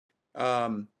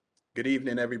Um, Good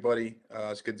evening, everybody.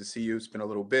 It's good to see you. It's been a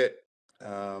little bit,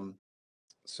 um,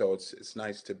 so it's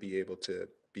nice to be able to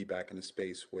be back in a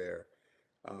space where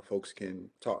folks can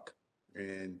talk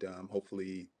and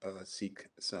hopefully seek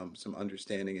some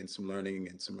understanding and some learning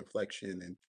and some reflection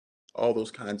and all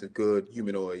those kinds of good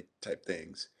humanoid type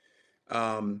things.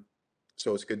 Um,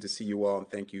 so it's good to see you all, and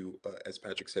thank you, as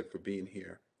Patrick said, for being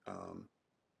here.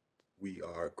 We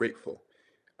are grateful.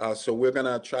 So we're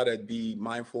gonna try to be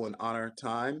mindful and honor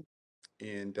time.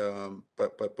 And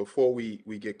but before we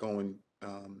get going,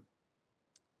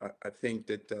 I think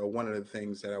that one of the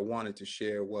things that I wanted to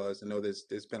share was I know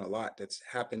there's been a lot that's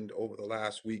happened over the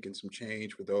last week and some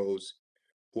change for those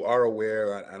who are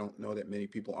aware. I don't know that many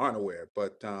people aren't aware,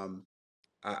 but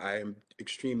I am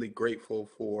extremely grateful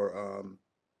for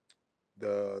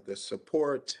the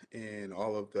support and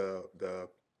all of the the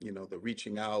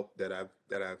reaching out that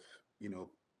I've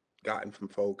gotten from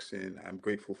folks, and I'm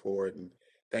grateful for it and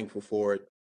thankful for it.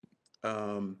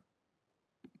 Um,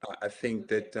 I think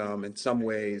that in some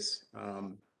ways,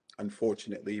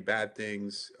 unfortunately, bad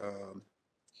things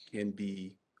can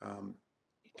be um,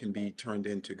 can be turned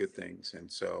into good things.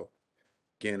 And so,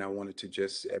 again, I wanted to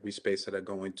just every space that I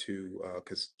go into,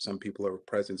 because some people are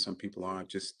present, some people aren't.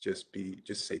 Just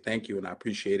say thank you, and I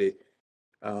appreciate it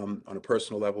on a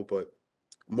personal level. But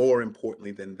more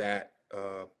importantly than that,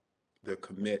 the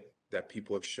commit that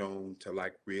people have shown to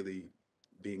like really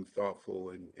being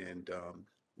thoughtful and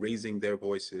raising their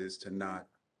voices to not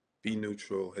be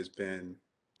neutral has been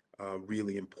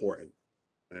really important,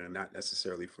 and not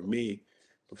necessarily for me,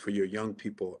 but for your young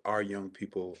people, our young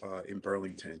people in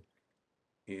Burlington.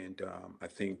 And I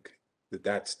think that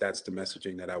that's the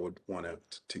messaging that I would want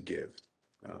to give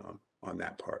on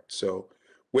that part. So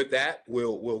with that,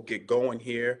 we'll get going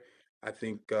here. I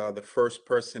think the first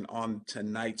person on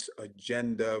tonight's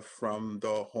agenda from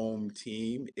the home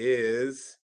team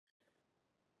is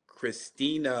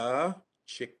Christina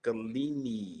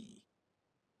Ciccolini.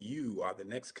 You are the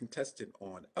next contestant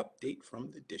on Update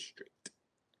from the District.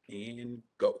 And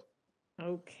go.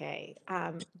 Okay.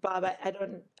 Bob,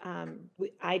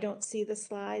 I don't see the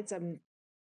slides. I'm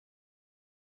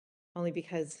only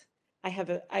because I have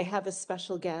a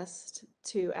special guest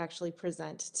to actually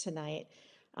present tonight.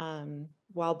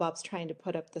 While Bob's trying to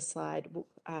put up the slide,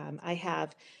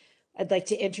 I'd like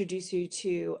to introduce you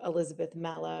to Elizabeth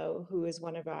Mello, who is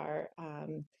one of our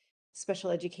Special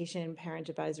Education and Parent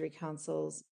Advisory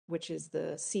Councils, which is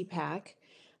the CPAC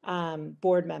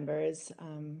board members.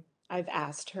 I've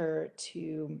asked her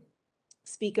to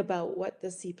speak about what the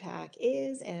CPAC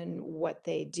is and what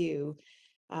they do.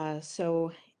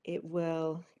 So it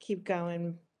will keep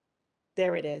going.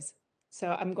 There it is.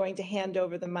 So I'm going to hand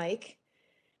over the mic,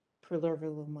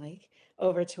 proverbial mic,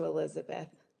 over to Elizabeth.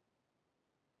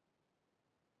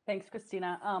 Thanks,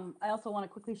 Christina. I also want to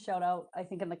quickly shout out, I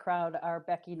think in the crowd are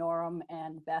Becky Norum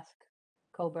and Beth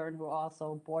Coburn, who are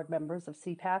also board members of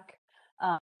CPAC.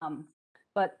 Um,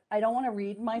 but I don't want to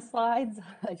read my slides.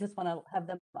 I just want to have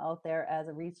them out there as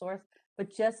a resource.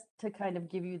 But just to kind of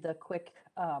give you the quick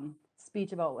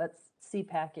speech about what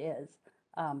CPAC is.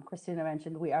 Christina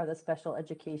mentioned we are the Special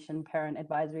Education Parent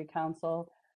Advisory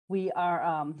Council. We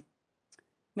are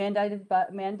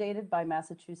mandated by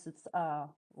Massachusetts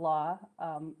law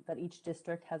that each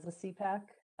district has a CPAC.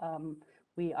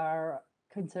 We are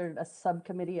considered a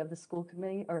subcommittee of the school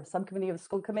committee or subcommittee of the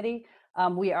school committee.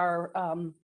 We are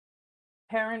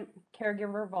parent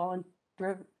caregiver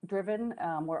driven.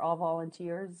 We're all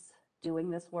volunteers doing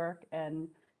this work, and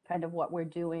kind of what we're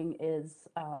doing is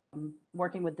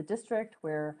working with the district.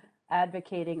 We're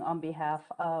advocating on behalf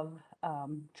of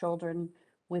children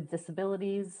with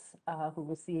disabilities who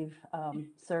receive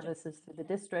services through the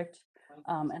district,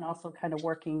 and also kind of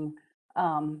working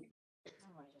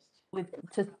with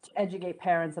to educate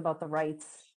parents about the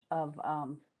rights of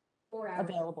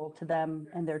available to them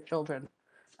and their children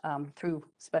through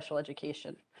special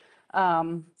education.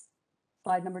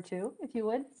 Slide number 2, if you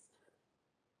would.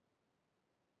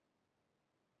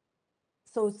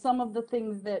 So some of the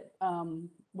things that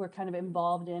we're kind of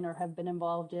involved in or have been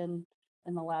involved in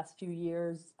the last few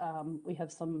years, we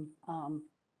have some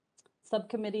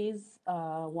subcommittees,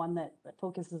 one that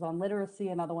focuses on literacy,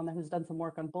 another one that has done some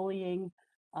work on bullying,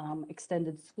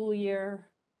 extended school year.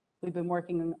 We've been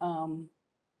working on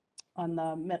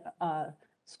the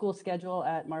school schedule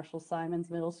at Marshall Simons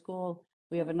Middle School.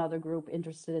 We have another group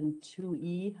interested in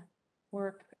 2E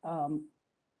work.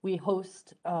 We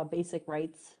host basic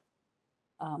rights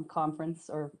conference,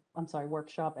 or I'm sorry,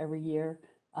 workshop every year.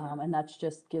 And that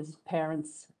just gives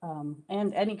parents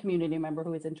and any community member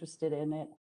who is interested in it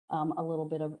a little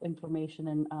bit of information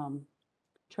and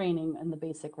training and the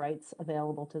basic rights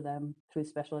available to them through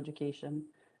special education.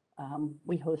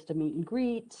 We host a meet and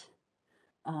greet.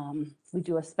 We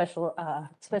do a special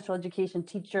education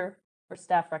teacher or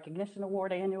staff recognition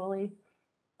award annually.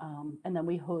 And then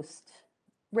we host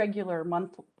regular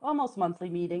almost monthly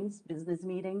meetings, business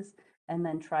meetings, and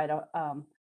then try to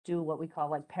do what we call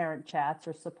like parent chats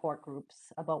or support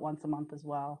groups about once a month as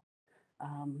well.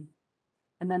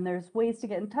 And then there's ways to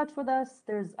get in touch with us.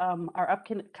 There's our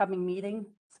upcoming meeting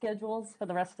schedules for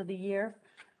the rest of the year.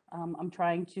 I'm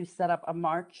trying to set up a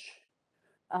March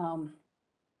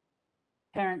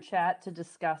parent chat to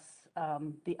discuss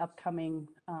the upcoming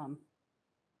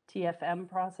TFM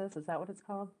process. Is that what it's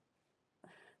called?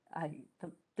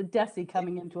 The DESE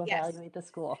coming in to Yes. evaluate the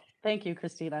school. Thank you,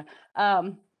 Christina.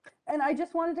 And I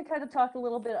just wanted to kind of talk a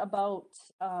little bit about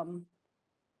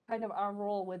kind of our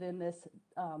role within this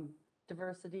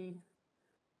diversity,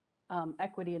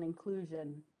 equity, and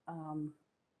inclusion.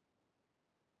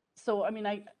 So, I mean,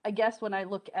 I guess when I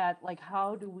look at like,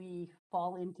 how do we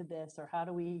fall into this, or how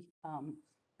do we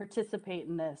participate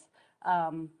in this?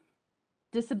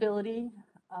 Disability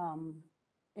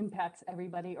impacts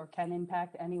everybody, or can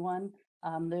impact anyone.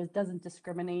 There doesn't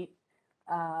discriminate.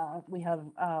 We have,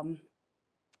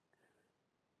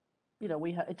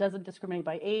 it doesn't discriminate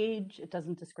by age. It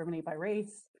doesn't discriminate by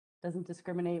race. Doesn't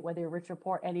discriminate whether you're rich or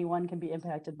poor. Anyone can be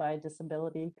impacted by a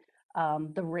disability.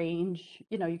 The range,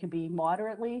 you can be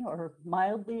moderately or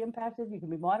mildly impacted. You can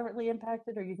be moderately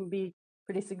impacted, or you can be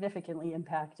pretty significantly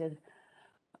impacted.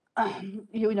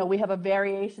 We have a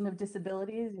variation of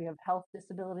disabilities. We have health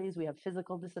disabilities, we have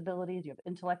physical disabilities, you have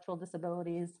intellectual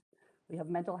disabilities, we have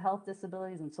mental health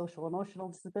disabilities and social emotional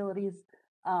disabilities.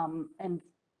 And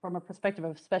from a perspective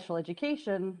of special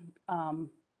education, and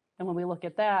when we look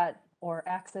at that, or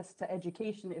access to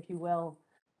education, if you will,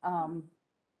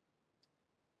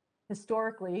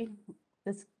 historically,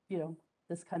 this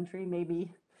country,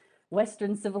 maybe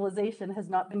Western civilization, has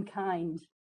not been kind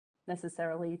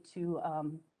necessarily to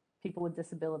people with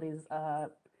disabilities. I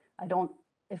don't,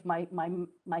 if my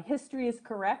history is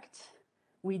correct,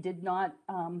 we did not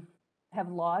have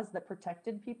laws that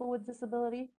protected people with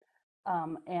disability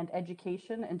and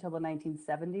education until the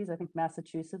 1970s. I think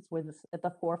Massachusetts was at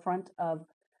the forefront of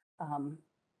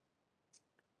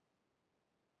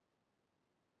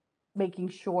making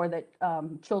sure that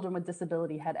children with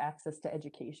disability had access to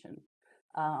education.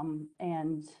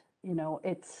 And,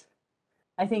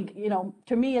 I think,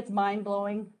 to me, it's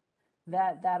mind-blowing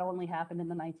that only happened in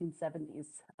the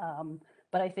 1970s.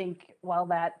 But I think while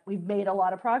we've made a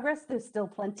lot of progress, there's still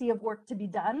plenty of work to be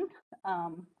done.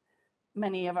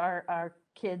 Many of our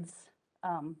kids,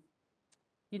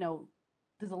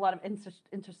 there's a lot of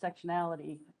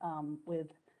intersectionality with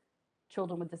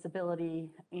children with disability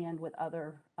and with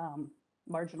other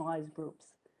marginalized groups.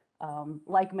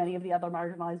 Like many of the other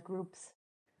marginalized groups,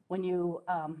 when you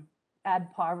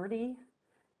add poverty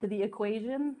to the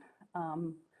equation,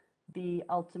 the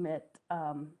ultimate,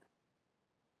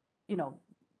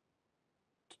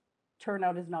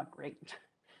 turnout is not great,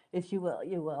 if you will.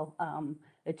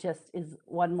 It just is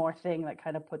one more thing that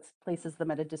kind of places them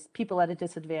at people at a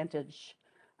disadvantage.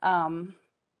 I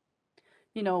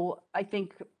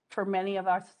think for many of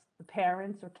us, the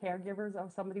parents or caregivers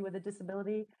of somebody with a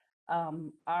disability, not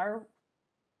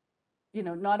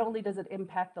only does it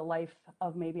impact the life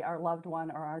of maybe our loved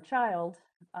one or our child,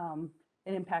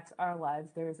 it impacts our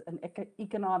lives. There's an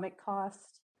economic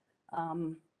cost,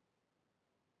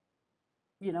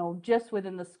 just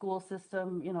within the school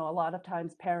system. A lot of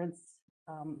times parents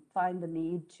find the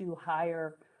need to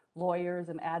hire lawyers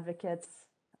and advocates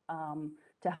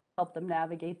to help them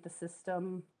navigate the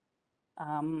system.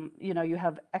 You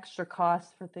have extra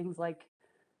costs for things like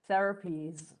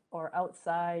therapies or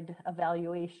outside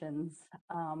evaluations.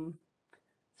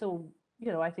 So,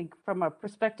 I think from a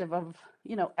perspective of,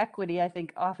 equity, I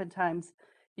think oftentimes,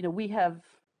 we have,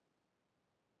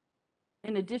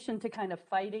 in addition to kind of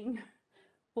fighting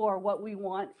for what we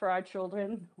want for our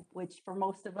children, which for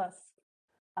most of us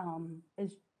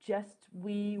is just,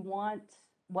 we want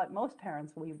what most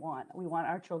parents we want. We want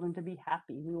our children to be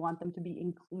happy. We want them to be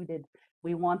included.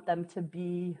 We want them to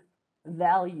be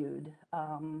valued.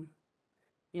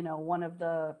 One of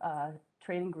the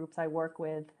training groups I work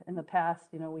with in the past,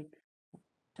 we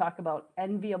talk about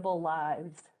enviable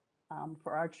lives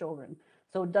for our children.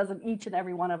 So doesn't each and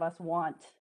every one of us want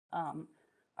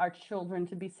our children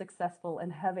to be successful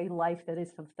and have a life that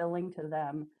is fulfilling to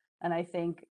them? And I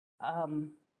think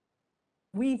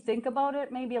we think about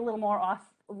it maybe a little more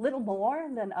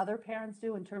than other parents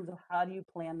do, in terms of how do you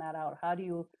plan that out? How do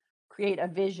you create a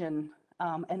vision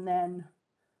and then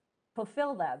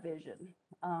fulfill that vision?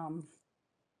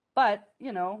 But,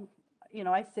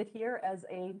 I sit here as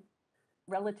a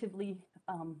relatively,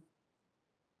 I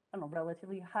don't know,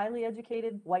 relatively highly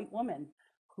educated white woman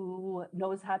who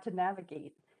knows how to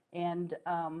navigate. And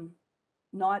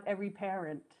not every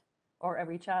parent or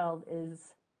every child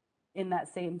is in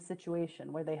that same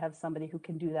situation where they have somebody who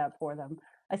can do that for them.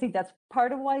 I think that's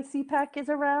part of why CPAC is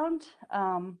around.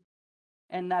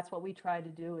 And that's what we try to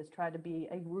do, is try to be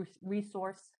a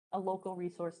resource, a local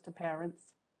resource to parents,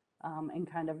 and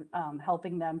kind of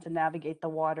helping them to navigate the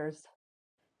waters,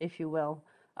 if you will.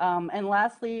 And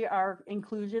lastly, our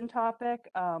inclusion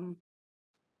topic. In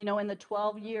the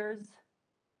 12 years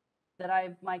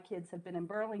that my kids have been in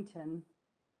Burlington,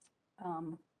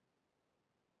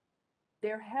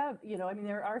 there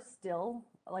are still,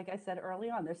 like I said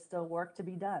early on, there's still work to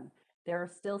be done. There are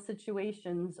still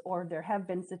situations, or there have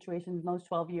been situations in those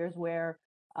 12 years where,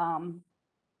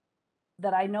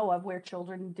 that I know of, where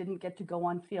children didn't get to go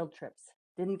on field trips,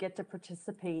 didn't get to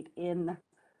participate in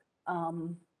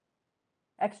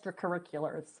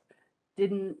extracurriculars,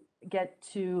 didn't get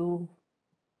to,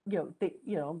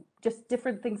 just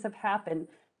different things have happened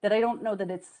that I don't know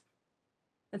that it's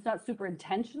not super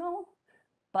intentional,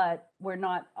 but we're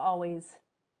not always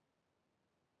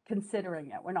considering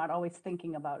it. We're not always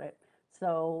thinking about it.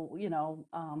 So,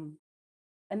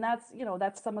 and that's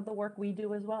some of the work we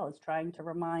do as well, is trying to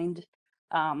remind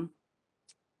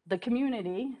the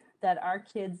community that our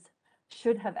kids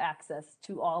should have access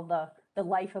to all the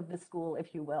life of the school,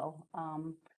 if you will.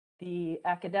 The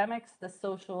academics, the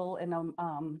social, and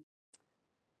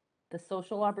the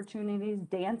social opportunities,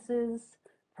 dances,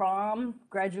 prom,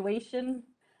 graduation,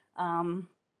 and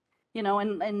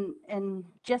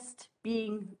just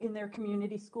being in their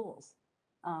community schools,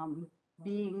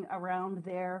 being around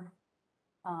their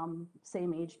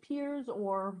same age peers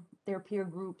or their peer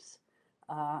groups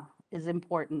is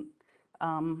important.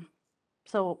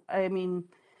 So, I mean,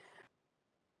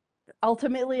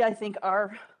 ultimately, I think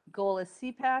our goal as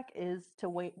CPAC is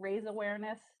to raise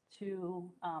awareness,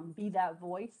 to be that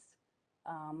voice,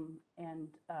 and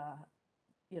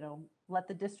let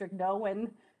the district know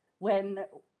when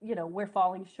we're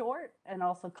falling short, and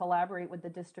also collaborate with the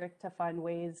district to find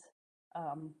ways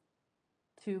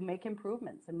to make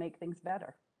improvements and make things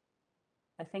better.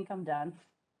 I think I'm done.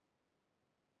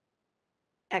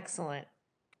 Excellent.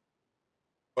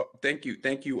 Well, thank you,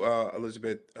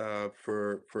 Elizabeth,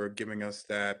 for giving us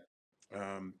that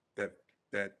that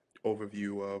that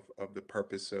overview of the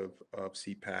purpose of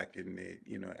CPAC and the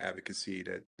advocacy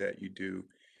that you do.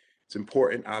 It's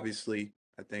important, obviously.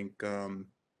 I think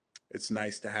it's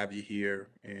nice to have you here,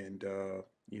 and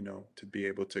to be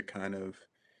able to kind of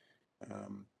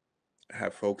um,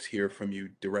 have folks hear from you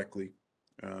directly.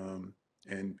 And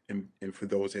for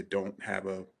those that don't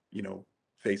have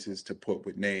faces to put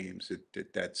with names,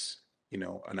 that's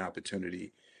an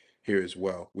opportunity here as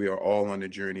well. We are all on the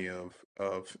journey of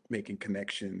making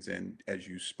connections, and as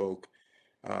you spoke,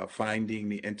 finding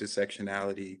the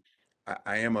intersectionality.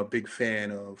 I am a big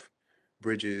fan of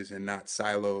bridges and not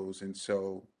silos, and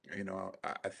so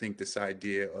I think this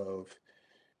idea of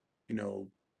you know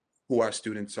who our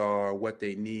students are, what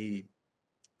they need,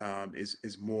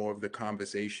 is more of the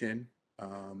conversation,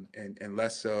 and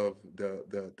less of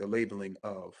the labeling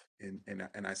of.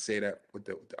 And I say that with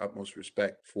the utmost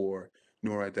respect for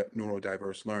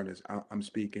neurodiverse learners. I'm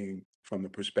speaking from the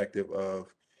perspective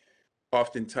of,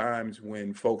 oftentimes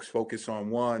when folks focus on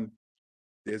one,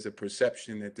 there's a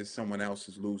perception that there's someone else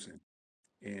is losing.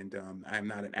 And I'm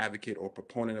not an advocate or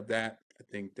proponent of that. I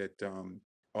think that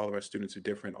all of our students are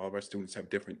different. All of our students have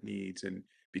different needs. And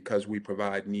because we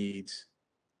provide needs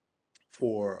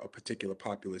for a particular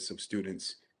populace of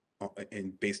students,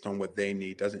 and based on what they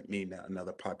need, doesn't mean that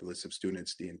another populace of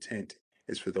students, the intent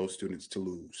is for those students to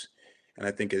lose. And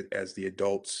I think as the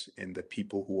adults and the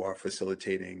people who are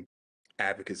facilitating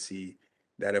advocacy,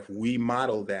 that if we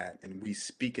model that and we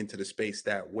speak into the space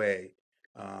that way,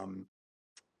 um,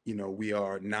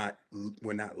 we're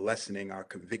not lessening our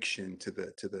conviction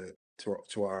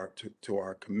to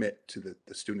our commit to the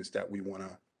students that we want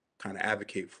to kind of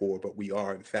advocate for, but we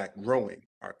are in fact growing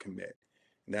our commit.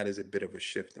 And that is a bit of a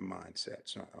shift in mindset.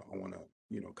 So I want to,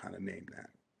 kind of name that.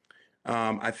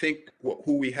 I think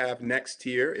who we have next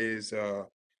here is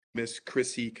Miss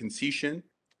Chrissy Conceition.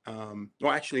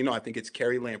 Well, actually, no, I think it's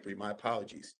Carrie Lamprey. My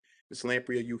apologies. Miss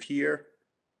Lamprey, are you here?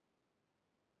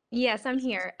 Yes, I'm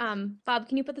here. Bob,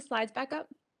 can you put the slides back up?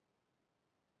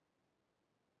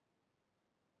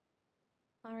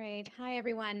 All right. Hi,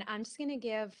 everyone. I'm just going to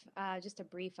give just a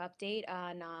brief update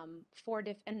on four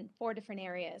different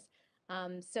areas.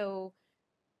 So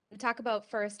we talk about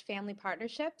first family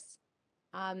partnerships.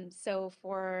 So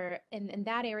in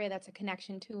that area, that's a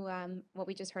connection to what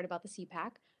we just heard about the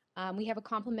CPAC. We have a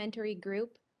complementary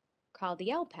group called the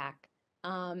LPAC.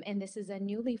 And this is a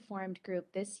newly formed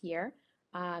group this year.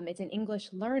 It's an English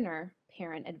Learner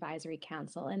Parent Advisory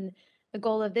Council. And the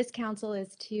goal of this council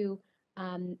is to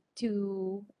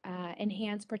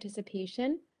enhance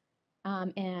participation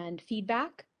and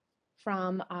feedback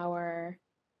from our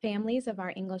families of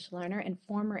our English learner and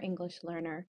former English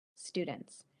learner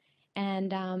students.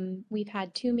 And we've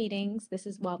had 2 meetings.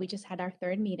 We just had our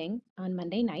 3rd meeting on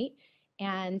Monday night.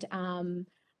 And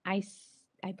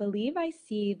I believe I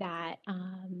see that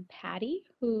Patty,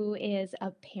 who is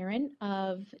a parent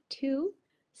of 2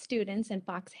 students in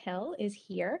Fox Hill, is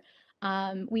here.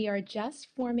 We are just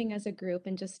forming as a group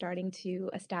and just starting to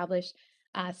establish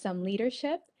some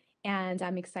leadership, and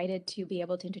I'm excited to be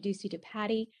able to introduce you to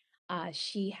Patty.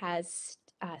 She has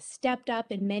stepped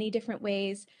up in many different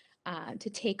ways to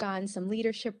take on some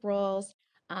leadership roles.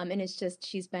 And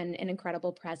she's been an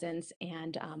incredible presence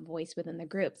and voice within the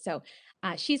group. So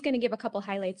she's going to give a couple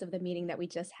highlights of the meeting that we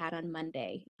just had on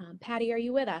Monday. Patty, are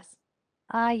you with us?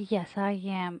 Yes, I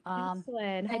am.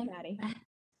 Excellent. Hi, Thank, Patty.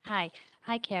 hi,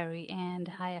 hi, Carrie, and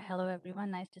hi, hello,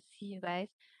 everyone. Nice to see you guys.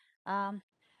 Um,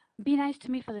 be nice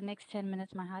to me for the next 10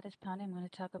 minutes. My heart is pounding. I'm going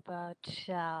to talk about,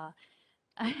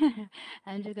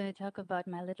 I'm just going to talk about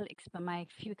my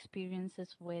few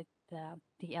experiences with the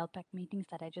LPAC meetings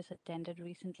that I just attended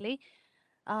recently.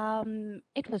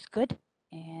 It was good,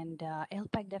 and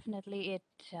LPAC definitely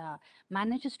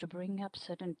manages to bring up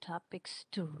certain topics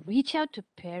to reach out to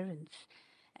parents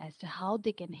as to how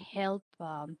they can help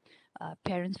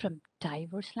parents from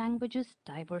diverse languages,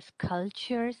 diverse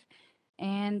cultures.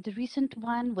 And the recent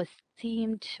one was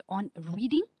themed on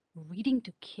reading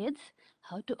to kids,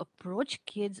 how to approach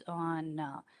kids on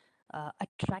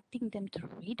attracting them to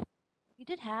read. We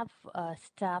did have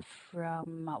staff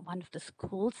from one of the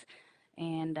schools,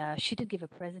 and she did give a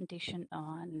presentation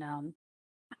on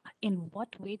in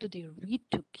what way do they read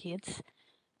to kids,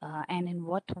 and in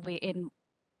what way, in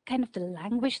kind of the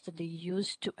language that they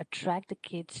use to attract the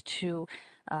kids to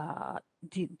uh,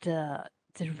 the, the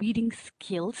the reading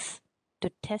skills, to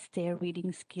test their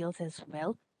reading skills as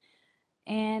well.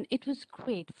 And it was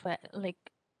great for, like,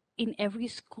 in every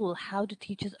school how the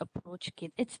teachers approach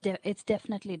kids. It's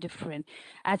definitely different.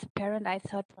 As a parent, I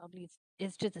thought probably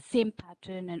it's just the same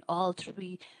pattern in all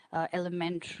 3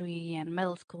 elementary and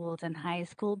middle schools and high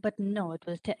school, but no,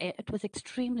 it was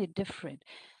extremely different.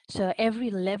 So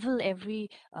every level, every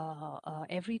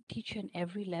teacher and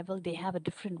every level, they have a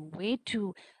different way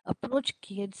to approach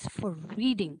kids for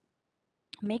reading,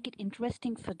 make it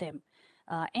interesting for them,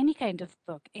 any kind of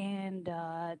book. And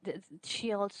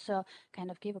she also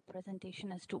kind of gave a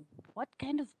presentation as to what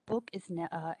kind of book is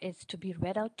to be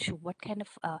read out to what kind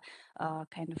of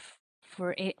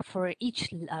for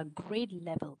each grade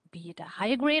level, be it a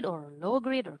higher grade or a lower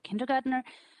grade or kindergartner,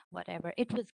 whatever.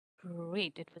 It was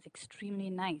great. It was extremely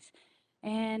nice.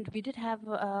 And we did have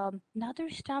another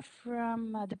staff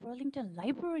from the Burlington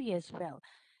Library as well.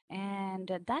 And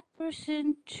that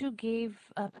person too gave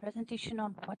a presentation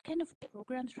on what kind of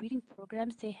programs, reading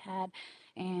programs they had,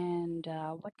 and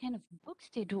what kind of books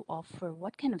they do offer,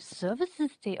 what kind of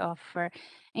services they offer.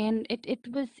 And it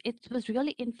was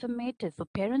really informative for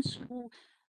parents who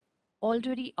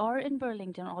already are in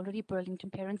Burlington, already Burlington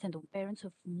parents, and the parents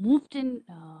who've moved in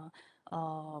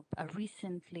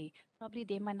recently. Probably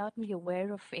they might not be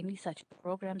aware of any such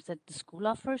programs that the school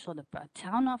offers or the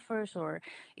town offers or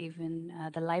even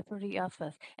the library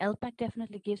offers. LPAC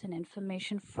definitely gives an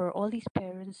information for all these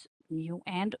parents, new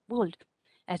and old,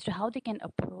 as to how they can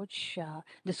approach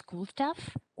the school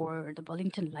staff or the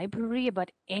Burlington Library about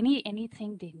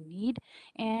anything they need.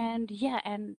 And yeah,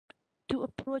 and to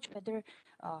approach whether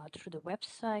through the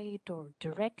website or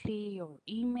directly or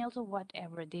emails or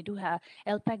whatever. They do have,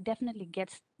 LPAC definitely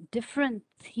gets different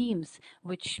themes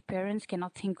which parents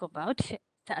cannot think about.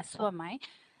 So am I.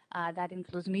 That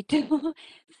includes me too.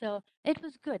 So it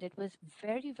was good. It was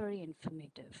very, very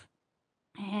informative.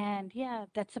 And yeah,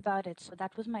 that's about it. So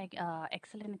that was my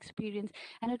excellent experience.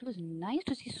 And it was nice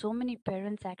to see so many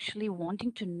parents actually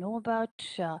wanting to know about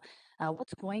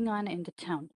what's going on in the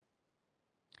town.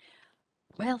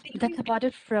 Well, Thank that's you. about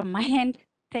it from my end.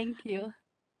 Thank you.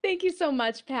 Thank you so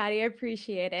much, Patty. I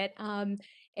appreciate it. And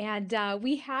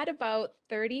we had about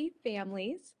 30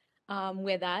 families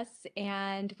with us,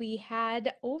 and we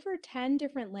had over 10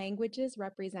 different languages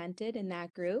represented in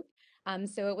that group.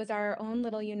 So it was our own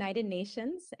little United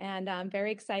Nations, and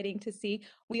very exciting to see.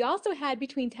 We also had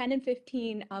between 10 and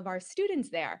 15 of our students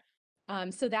there.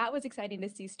 So that was exciting to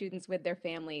see students with their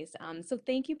families. So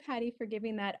thank you, Patty, for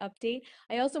giving that update.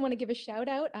 I also want to give a shout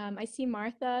out. I see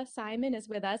Martha Simon is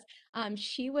with us.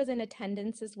 She was in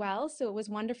attendance as well, so it was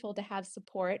wonderful to have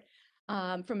support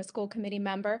from a school committee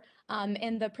member.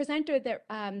 And the presenter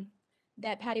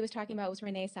that Patty was talking about was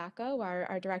Renee Sacco,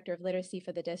 our Director of Literacy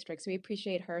for the district. So we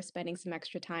appreciate her spending some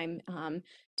extra time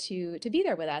to be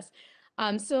there with us.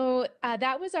 So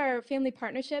that was our family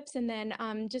partnerships. And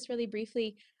then just really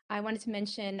briefly, I wanted to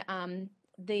mention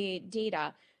the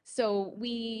data. So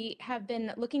we have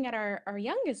been looking at our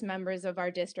youngest members of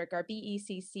our district, our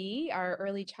BECC, our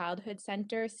Early Childhood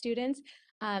Center students.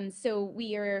 So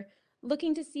we are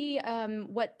looking to see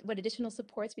what additional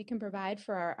supports we can provide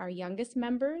for our youngest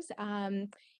members.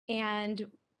 And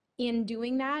in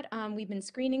doing that, we've been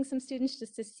screening some students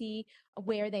just to see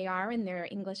where they are in their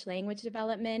English language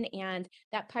development. And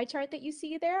that pie chart that you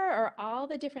see there are all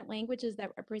the different languages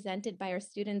that are presented by our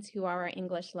students who are our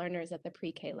English learners at the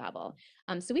pre-K level.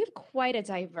 So we have quite a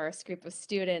diverse group of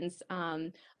students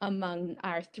among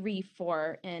our 3,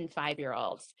 4, and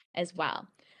 5-year-olds as well.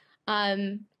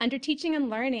 Under teaching and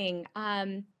learning,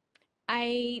 I'm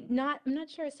not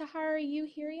sure, Sahar, are you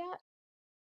here yet?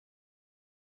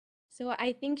 So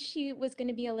I think she was going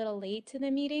to be a little late to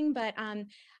the meeting, but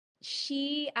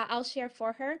I'll share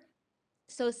for her.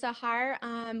 So Sahar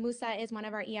Musa is one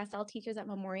of our ESL teachers at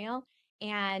Memorial,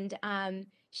 and I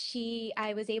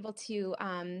was able to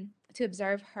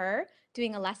observe her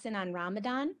doing a lesson on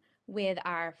Ramadan with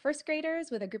our first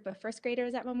graders, with a group of first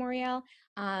graders at Memorial.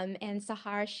 And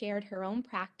Sahar shared her own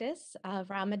practice of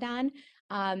Ramadan.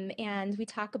 And we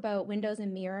talk about windows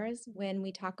and mirrors when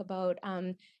we talk about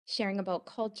sharing about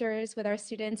cultures with our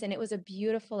students. And it was a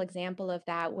beautiful example of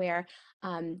that, where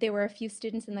there were a few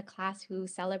students in the class who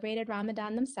celebrated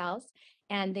Ramadan themselves,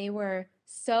 and they were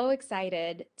so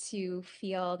excited to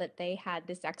feel that they had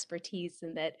this expertise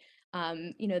and that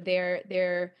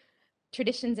their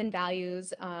traditions and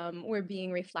values were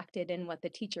being reflected in what the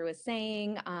teacher was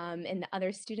saying, and the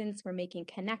other students were making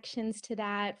connections to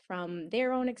that from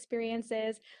their own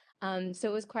experiences. So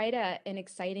it was quite an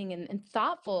exciting and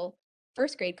thoughtful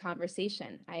first grade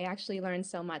conversation. I actually learned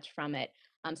so much from it.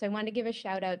 So I wanted to give a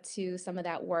shout out to some of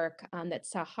that work that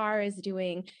Sahar is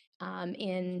doing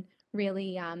in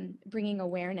really bringing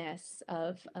awareness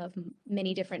of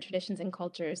many different traditions and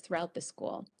cultures throughout the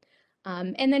school.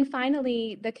 And then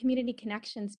finally, the community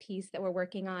connections piece that we're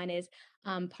working on is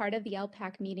part of the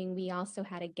LPAC meeting. We also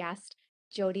had a guest,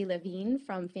 Jody Levine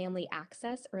from Family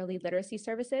Access Early Literacy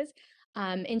Services.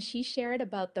 And she shared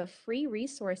about the free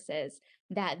resources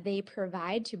that they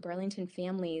provide to Burlington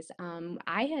families.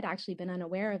 I had actually been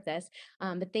unaware of this,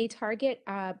 but they target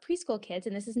preschool kids,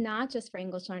 and this is not just for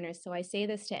English learners. So I say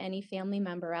this to any family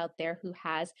member out there who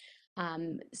has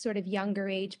sort of younger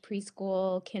age,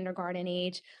 preschool, kindergarten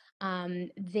age.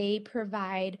 They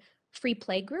provide free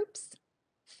play groups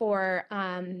for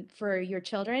your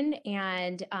children,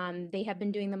 and they have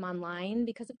been doing them online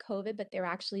because of COVID, but they're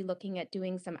actually looking at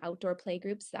doing some outdoor play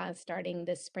groups starting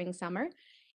this spring, summer.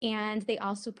 And they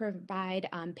also provide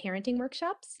parenting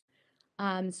workshops.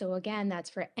 So again, that's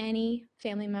for any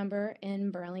family member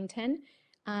in Burlington.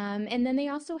 And then they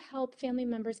also help family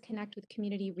members connect with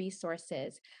community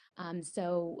resources.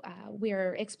 So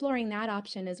we're exploring that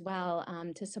option as well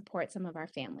to support some of our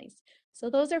families. So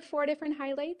those are 4 different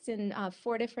highlights and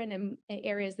 4 different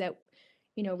areas that,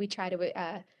 we try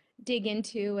to dig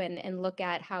into and look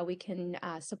at how we can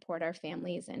support our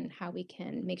families and how we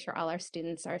can make sure all our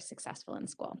students are successful in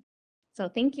school. So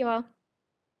thank you all.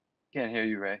 Can't hear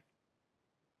you, Ray.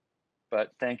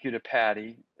 But thank you to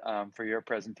Patty for your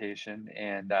presentation,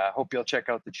 and hope you'll check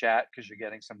out the chat because you're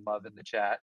getting some love in the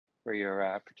chat for your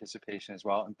participation as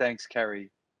well. And thanks, Kerry,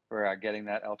 for getting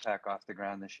that LPAC off the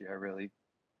ground this year. I really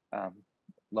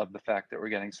love the fact that we're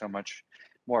getting so much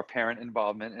more parent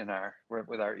involvement in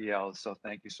with our ELs. So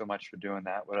thank you so much for doing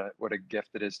that. What a gift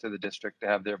it is to the district to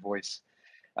have their voice.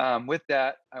 With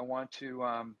that, I want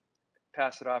to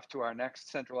pass it off to our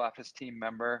next central office team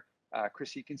member,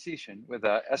 Chrissy Concession, with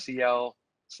a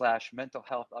SEL/mental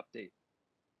health update.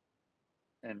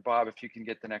 And Bob, if you can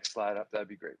get the next slide up, that'd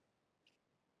be great.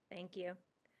 Thank you.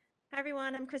 Hi,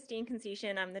 everyone. I'm Christine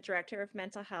Concession. I'm the Director of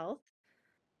Mental Health.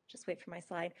 Just wait for my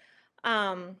slide.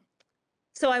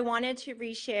 So I wanted to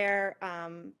reshare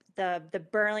the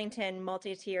Burlington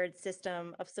multi-tiered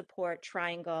system of support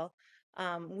triangle.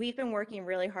 We've been working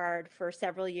really hard for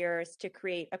several years to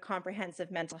create a comprehensive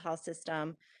mental health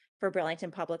system for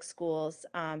Burlington Public Schools,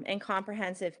 and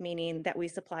comprehensive meaning that we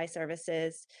supply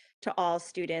services to all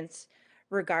students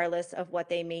regardless of what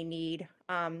they may need.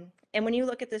 And when you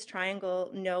look at this triangle,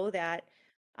 know that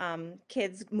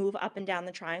Kids move up and down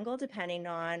the triangle depending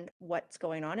on what's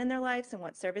going on in their lives and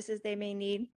what services they may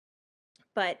need.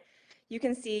 But you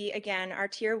can see again, our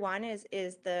tier 1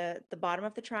 is the bottom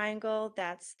of the triangle.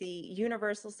 That's the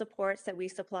universal supports that we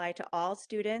supply to all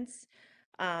students.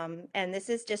 And this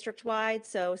is district-wide,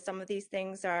 so some of these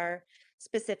things are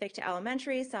specific to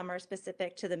elementary, some are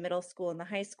specific to the middle school and the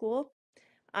high school.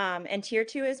 And tier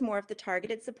 2 is more of the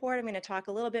targeted support. I'm going to talk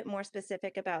a little bit more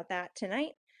specific about that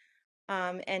tonight.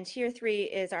 And tier 3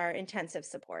 is our intensive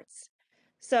supports.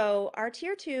 So our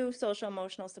tier 2 social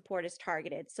emotional support is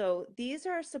targeted. So these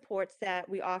are supports that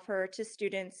we offer to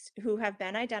students who have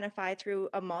been identified through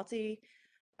a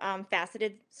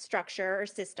faceted structure or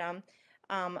system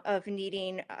of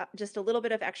needing just a little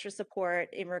bit of extra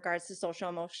support in regards to social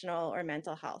emotional or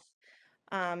mental health.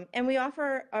 And we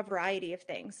offer a variety of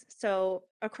things. So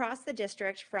across the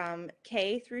district from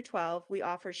K through 12, we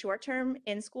offer short-term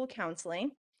in-school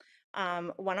counseling,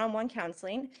 one-on-one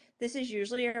counseling. This is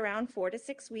usually around 4 to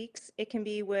 6 weeks. It can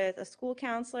be with a school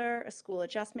counselor, a school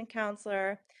adjustment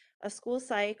counselor, a school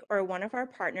psych, or one of our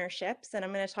partnerships. And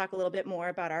I'm going to talk a little bit more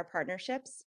about our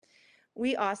partnerships.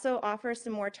 We also offer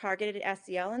some more targeted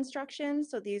SEL instruction.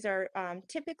 So these are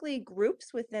typically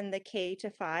groups within the K to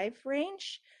 5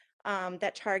 range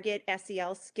that target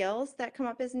SEL skills that come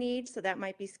up as needs. So that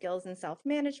might be skills in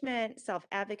self-management,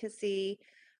 self-advocacy,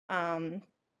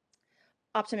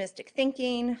 optimistic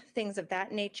thinking, things of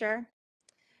that nature.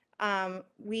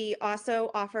 We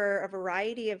also offer a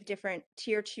variety of different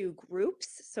tier 2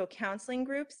 groups, so counseling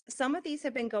groups. Some of these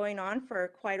have been going on for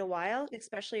quite a while,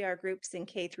 especially our groups in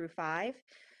K through 5.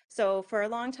 So for a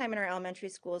long time in our elementary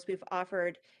schools, we've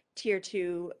offered tier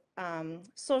 2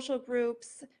 social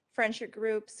groups, friendship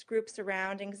groups, groups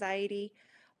around anxiety.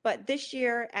 But this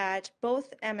year at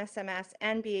both MSMS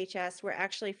and BHS, we're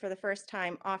actually for the first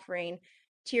time offering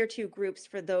tier 2 groups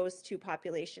for those two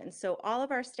populations. So all of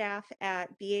our staff at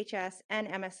BHS and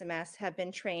MSMS have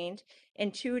been trained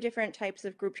in 2 different types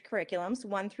of group curriculums,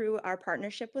 one through our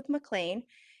partnership with McLean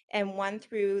and one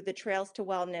through the Trails to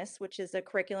Wellness, which is a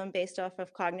curriculum based off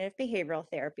of cognitive behavioral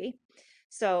therapy.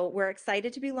 So we're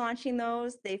excited to be launching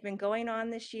those. They've been going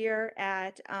on this year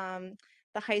at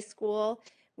the high school.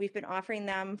 We've been offering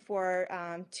them for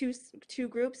two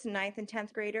groups, 9th and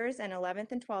 10th graders and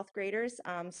 11th and 12th graders.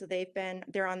 So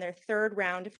they're on their 3rd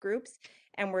round of groups,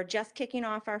 and we're just kicking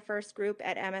off our first group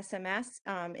at MSMS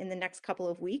in the next couple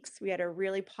of weeks. We had a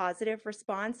really positive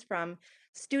response from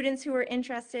students who were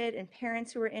interested and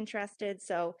parents who were interested.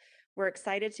 So we're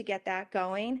excited to get that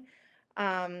going.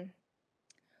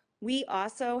 We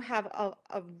also have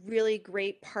a really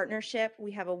great partnership.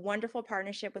 We have a wonderful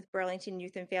partnership with Burlington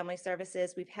Youth and Family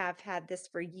Services. We have had this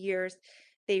for years.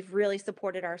 They've really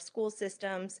supported our school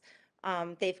systems.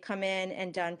 They've come in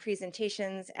and done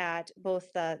presentations at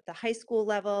both the high school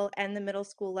level and the middle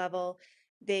school level.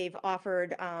 They've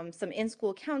offered some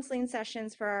in-school counseling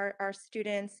sessions for our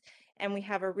students, and we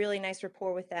have a really nice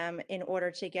rapport with them in order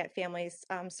to get families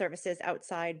services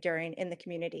outside in the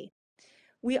community.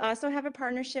 We also have a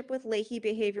partnership with Leahy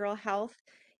Behavioral Health.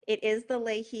 It is the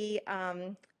Leahy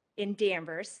in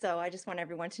Danvers, so I just want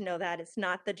everyone to know that it's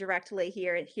not the direct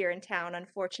Leahy here in town.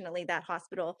 Unfortunately, that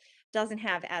hospital doesn't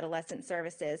have adolescent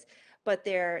services, but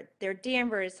their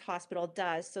Danvers hospital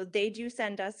does. So they do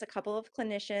send us a couple of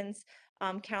clinicians,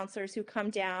 counselors who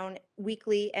come down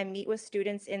weekly and meet with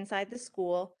students inside the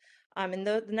school. And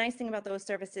the nice thing about those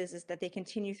services is that they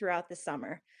continue throughout the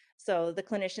summer. So the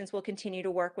clinicians will continue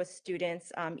to work with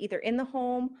students either in the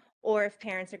home, or if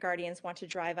parents or guardians want to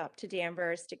drive up to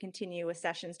Danvers to continue with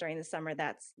sessions during the summer,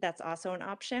 that's also an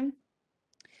option.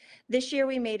 This year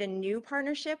we made a new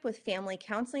partnership with Family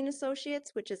Counseling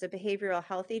Associates, which is a behavioral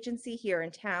health agency here in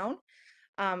town.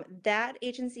 That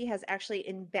agency has actually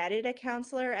embedded a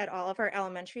counselor at all of our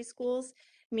elementary schools,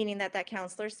 meaning that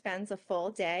counselor spends a full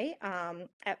day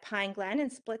at Pine Glen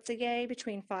and Splitsville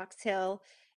between Fox Hill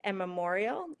and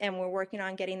Memorial. And we're working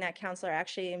on getting that counselor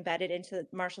actually embedded into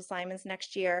Marshall Simons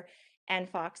next year and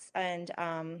Fox and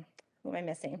who am I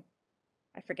missing?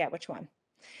 I forget which one.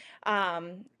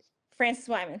 Francis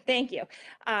Wyman, thank you.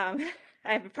 I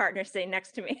have a partner sitting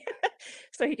next to me,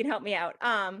 so he can help me out.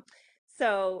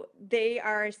 So they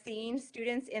are seeing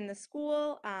students in the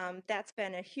school. That's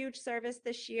been a huge service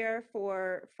this year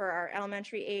for our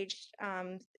elementary aged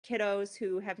kiddos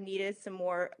who have needed some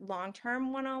more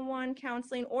long-term one-on-one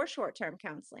counseling or short-term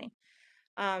counseling.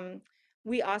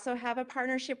 We also have a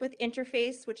partnership with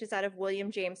Interface, which is out of William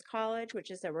James College,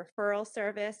 which is a referral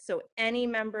service. So any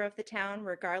member of the town,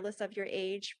 regardless of your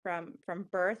age, from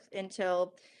birth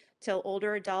till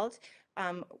older adult,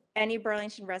 Any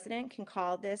Burlington resident can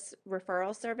call this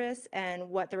referral service, and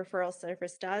what the referral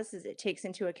service does is it takes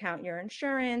into account your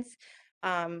insurance,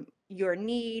 your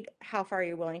need, how far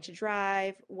you're willing to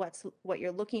drive, what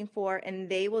you're looking for, and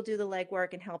they will do the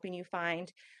legwork in helping you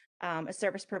find a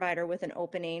service provider with an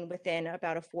opening within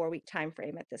about a 4-week time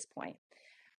frame at this point.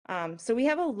 So we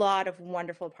have a lot of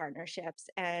wonderful partnerships,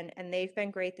 and they've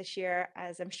been great this year.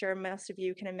 As I'm sure most of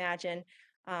you can imagine,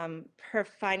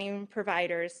 finding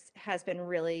providers has been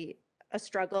really a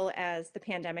struggle as the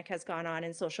pandemic has gone on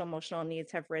and social emotional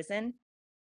needs have risen.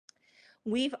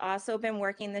 We've also been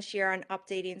working this year on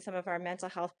updating some of our mental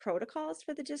health protocols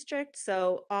for the district.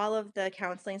 So all of the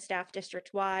counseling staff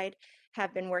district-wide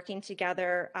have been working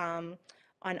together on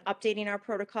updating our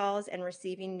protocols and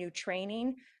receiving new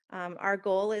training. Our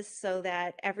goal is so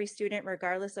that every student,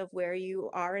 regardless of where you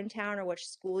are in town or which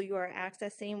school you are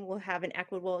accessing, will have an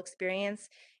equitable experience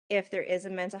if there is a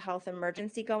mental health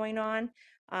emergency going on.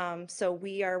 So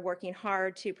we are working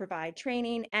hard to provide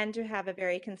training and to have a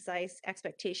very concise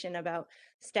expectation about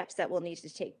steps that will need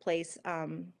to take place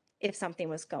if something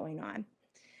was going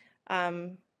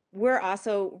on. We're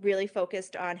also really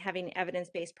focused on having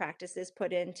evidence-based practices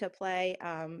put into play.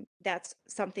 That's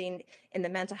something in the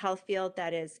mental health field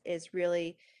that is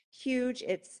really huge.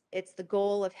 It's the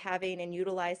goal of having and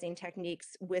utilizing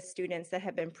techniques with students that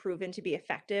have been proven to be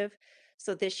effective.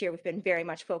 So this year we've been very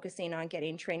much focusing on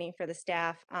getting training for the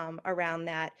staff around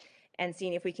that and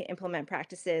seeing if we can implement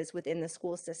practices within the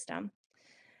school system.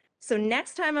 So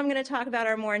next time I'm going to talk about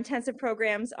our more intensive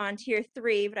programs on Tier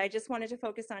 3, but I just wanted to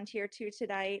focus on Tier 2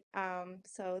 tonight.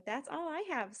 So that's all I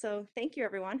have. So thank you,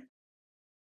 everyone.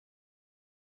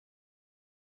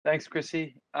 Thanks,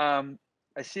 Chrissy. I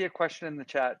see a question in the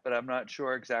chat, but I'm not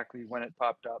sure exactly when it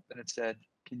popped up, and it said,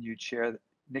 can you share?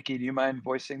 Nikki, do you mind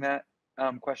voicing that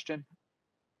question?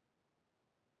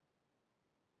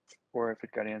 Or if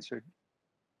it got answered?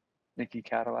 Nikki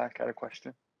Cadillac had a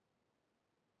question.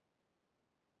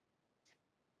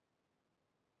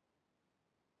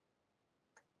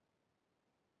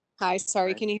 Hi, sorry,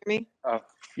 Right. can you hear me? Oh,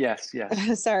 yes,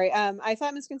 yes. Sorry, I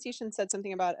thought Ms. Constitution said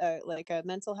something about like a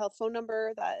mental health phone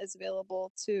number that is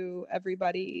available to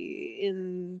everybody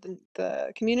in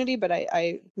the community, but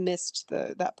I missed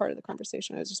that part of the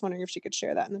conversation. I was just wondering if she could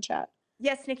share that in the chat.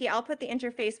 Yes, Nikki, I'll put the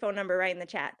interface phone number right in the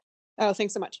chat. Oh,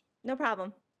 thanks so much. No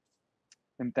problem.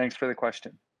 And thanks for the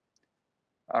question.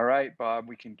 All right, Bob,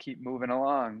 we can keep moving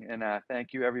along. And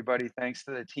thank you, everybody. Thanks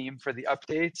to the team for the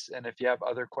updates. And if you have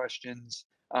other questions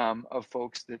of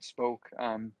folks that spoke,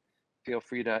 feel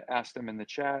free to ask them in the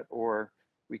chat, or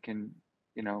we can,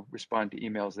 respond to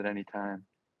emails at any time.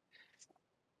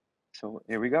 So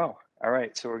here we go. All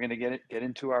right, so we're going to get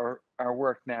into our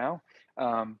work now.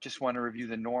 Just want to review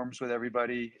the norms with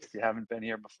everybody. If you haven't been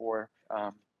here before,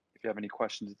 if you have any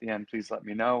questions at the end, please let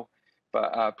me know.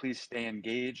 But please stay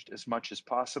engaged as much as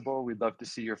possible. We'd love to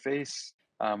see your face.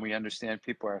 We understand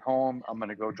people are at home. I'm going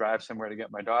to go drive somewhere to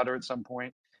get my daughter at some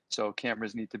point. So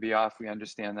cameras need to be off. We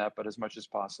understand that, but as much as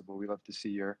possible, we love to see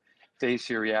your face,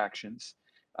 your reactions.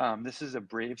 This is a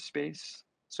brave space,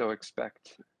 so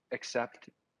accept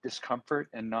discomfort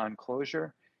and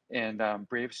non-closure. And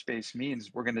brave space means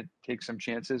we're going to take some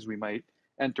chances. We might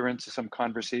enter into some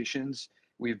conversations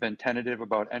we've been tentative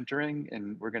about entering,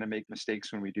 and we're going to make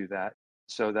mistakes when we do that.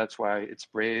 So that's why it's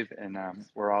brave, and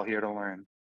we're all here to learn.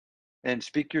 And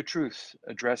speak your truth.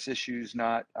 Address issues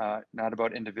not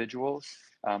about individuals,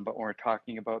 but when we're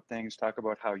talking about things, talk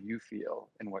about how you feel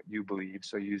and what you believe.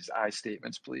 So use I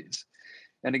statements, please.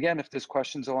 And again, if there's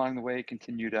questions along the way,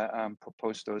 continue to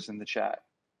post those in the chat.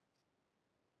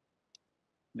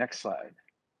 Next slide.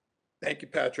 Thank you,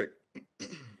 Patrick.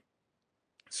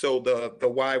 So the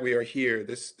why we are here,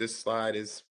 this slide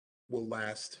will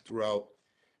last throughout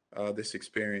this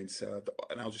experience,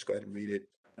 and I'll just go ahead and read it.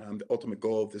 The ultimate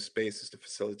goal of this space is to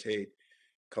facilitate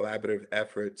collaborative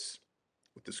efforts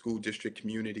with the school district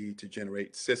community to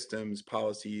generate systems,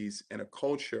 policies, and a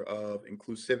culture of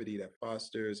inclusivity that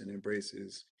fosters and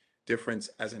embraces difference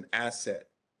as an asset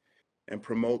and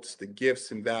promotes the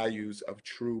gifts and values of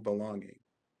true belonging.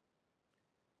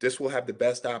 This will have the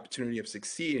best opportunity of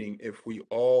succeeding if we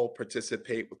all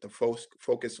participate with the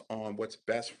focus on what's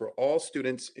best for all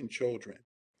students and children.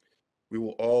 We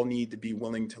will all need to be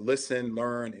willing to listen,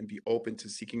 learn, and be open to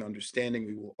seeking understanding.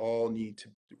 We will all need to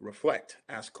reflect,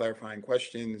 ask clarifying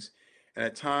questions, and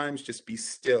at times just be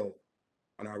still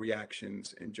on our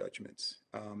reactions and judgments.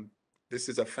 This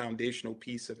is a foundational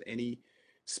piece of any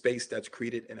space that's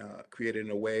created in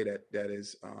a way that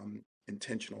is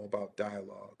intentional about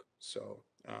dialogue. So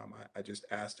I just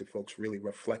ask that folks really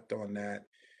reflect on that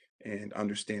and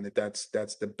understand that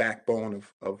that's the backbone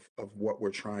of what we're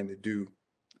trying to do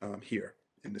here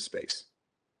in the space.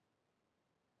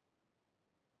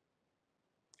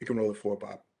 You can roll it forward,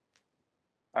 Bob.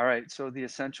 All right, so the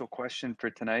essential question for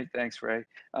tonight, thanks, Ray.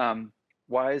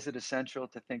 Why is it essential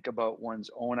to think about one's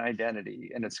own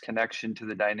identity and its connection to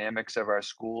the dynamics of our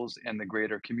schools and the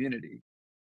greater community?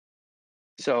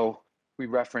 So we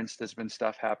referenced there's been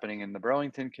stuff happening in the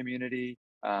Burlington community.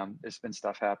 There's been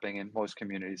stuff happening in most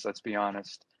communities, let's be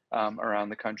honest, around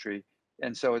the country.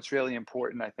 And so it's really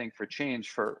important, I think, for change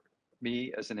for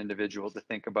me as an individual to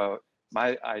think about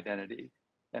my identity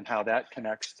and how that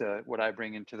connects to what I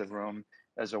bring into the room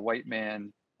as a white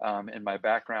man, and my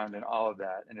background and all of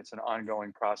that. And it's an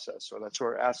ongoing process. So that's what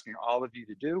we're asking all of you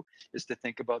to do, is to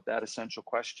think about that essential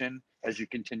question as you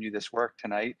continue this work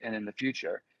tonight and in the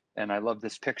future. And I love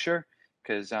this picture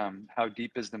because how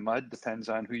deep is the mud depends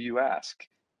on who you ask.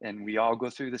 And we all go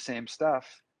through the same stuff,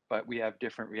 but we have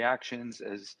different reactions.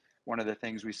 As one of the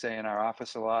things we say in our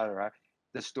office a lot, or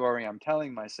the story I'm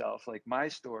telling myself, like my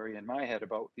story in my head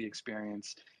about the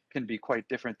experience can be quite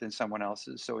different than someone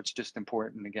else's. So it's just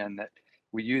important, again, that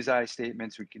we use I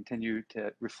statements, we continue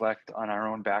to reflect on our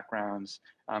own backgrounds,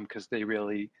 because they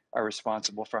really are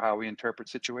responsible for how we interpret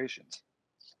situations.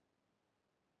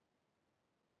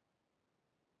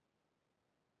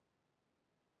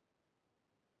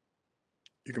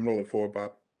 You can roll it forward,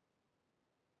 Bob.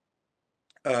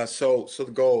 So the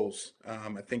goals,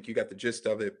 I think you got the gist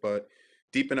of it, but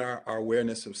deepen our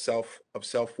awareness of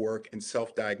self-work and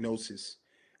self-diagnosis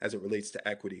as it relates to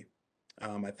equity.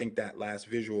 I think that last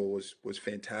visual was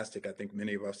fantastic. I think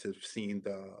many of us have seen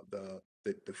the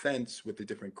fence with the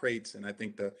different crates, and I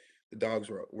think the dogs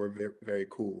were very, very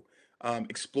cool.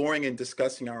 Exploring and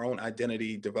discussing our own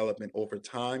identity development over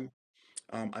time.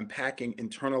 Unpacking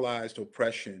internalized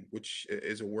oppression, which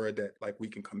is a word that like we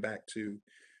can come back to,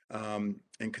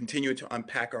 and continue to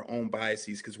unpack our own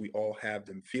biases because we all have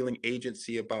them. Feeling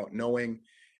agency about knowing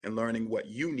and learning what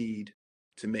you need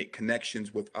to make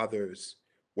connections with others,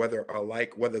 whether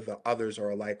the others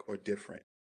are alike or different,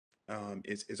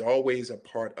 is always a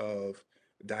part of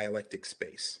dialectic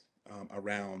space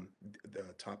around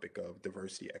the topic of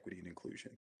diversity, equity, and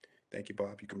inclusion. Thank you,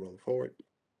 Bob. You can roll it forward.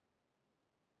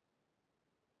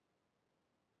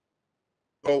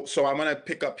 So I'm going to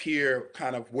pick up here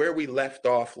kind of where we left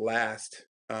off last,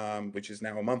 which is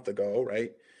now a month ago,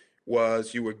 right?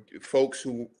 Was you were folks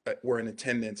who were in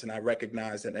attendance, and I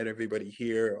recognize that not everybody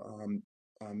here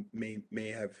may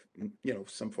have,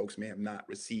 some folks may have not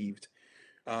received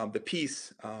the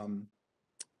piece,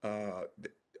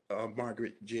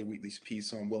 Margaret J. Wheatley's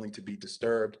piece on Willing to be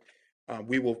Disturbed.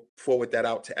 We will forward that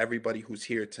out to everybody who's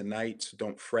here tonight, so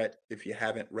don't fret if you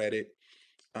haven't read it.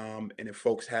 And if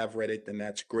folks have read it, then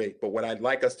that's great. But what I'd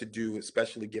like us to do,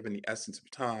 especially given the essence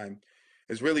of time,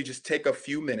 is really just take a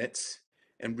few minutes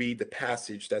and read the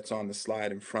passage that's on the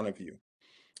slide in front of you.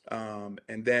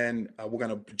 And then we're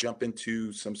going to jump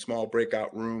into some small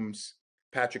breakout rooms.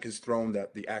 Patrick has thrown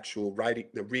the actual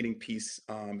reading piece,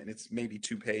 and it's maybe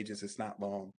 2 pages, it's not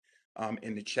long,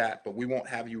 in the chat, but we won't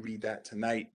have you read that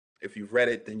tonight. If you've read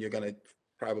it, then you're going to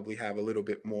probably have a little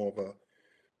bit more of a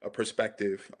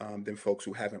perspective than folks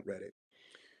who haven't read it.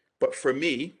 But for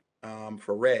me,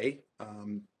 for Ray,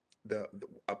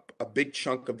 a big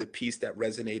chunk of the piece that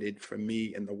resonated for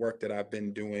me in the work that I've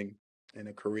been doing in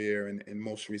a career and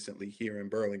most recently here in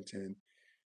Burlington,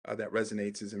 that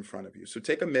resonates is in front of you. So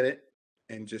take a minute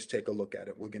and just take a look at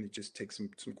it. We're going to just take some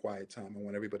quiet time. I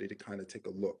want everybody to kind of take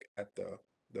a look at the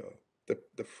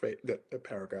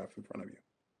paragraph in front of you.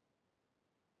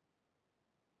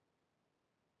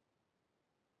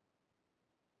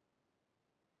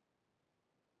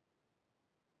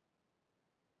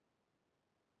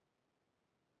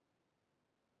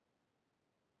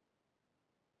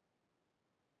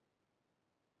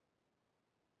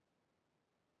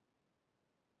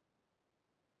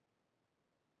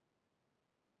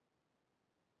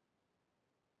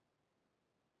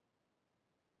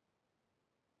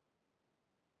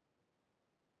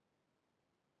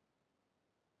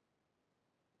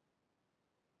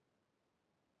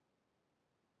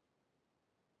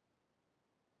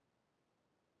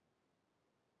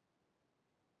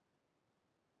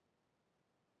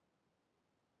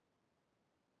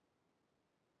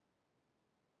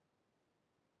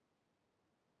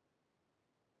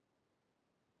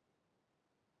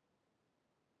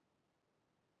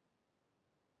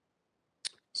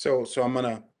 So I'm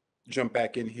gonna jump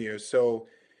back in here. So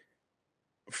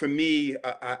for me,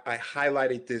 I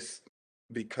highlighted this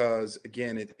because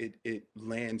again, it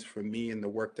lands for me in the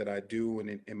work that I do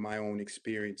and in my own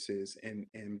experiences. And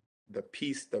the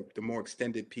piece, the more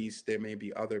extended piece, there may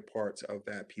be other parts of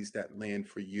that piece that land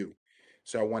for you.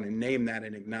 So I want to name that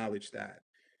and acknowledge that.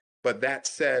 But that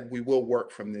said, we will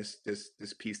work from this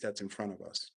piece that's in front of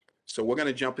us. So we're going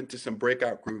to jump into some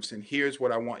breakout groups. And here's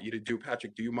what I want you to do.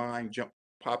 Patrick, do you mind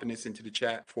popping this into the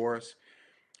chat for us?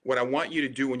 What I want you to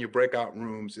do in your breakout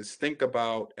rooms is think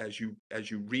about, as you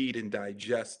read and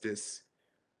digest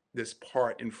this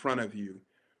part in front of you,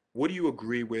 what do you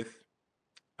agree with?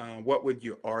 What would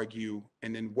you argue?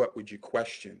 And then what would you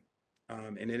question?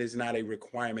 And it is not a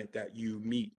requirement that you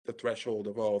meet the threshold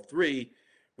of all three.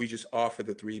 We just offer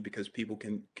the three because people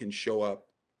can show up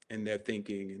in their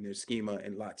thinking and their schema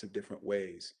in lots of different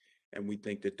ways. And we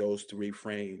think that those three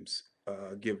frames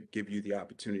give you the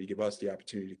opportunity, give us the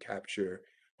opportunity to capture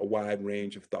a wide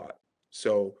range of thought.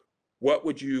 So what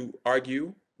would you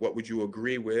argue? What would you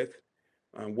agree with?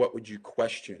 What would you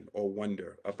question or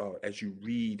wonder about as you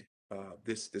read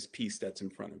this piece that's in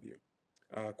front of you?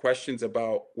 Questions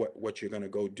about what you're going to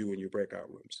go do in your breakout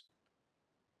rooms.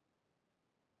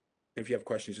 If you have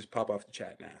questions, just pop off the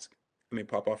chat and ask.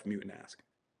 Pop off mute and ask.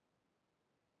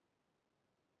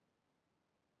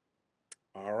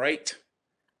 All right.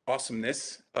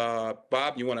 Awesomeness.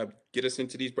 Bob, you want to get us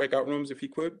into these breakout rooms if you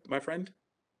could, my friend?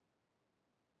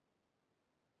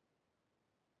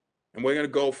 And we're going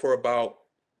to go for about,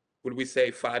 what did we say,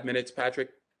 5 minutes, Patrick?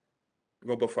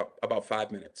 We'll go for about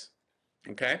 5 minutes.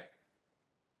 Okay?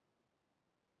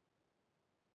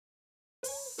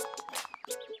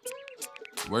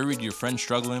 Worried your friend's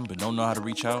struggling but don't know how to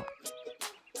reach out?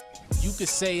 You could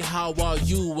say how are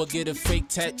you or get a fake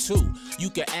tattoo. You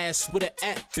could ask with an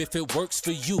app if it works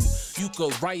for you. You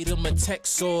could write him a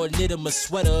text or knit him a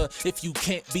sweater. If you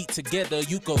can't be together,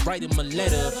 you could write him a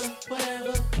letter.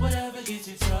 Whatever gets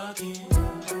you talking.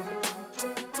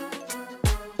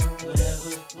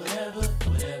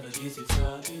 Whatever gets you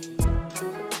talking.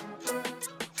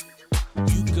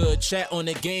 You could chat on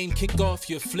the game, kick off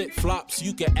your flip-flops.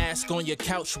 You could ask on your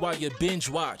couch while you binge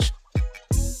watch.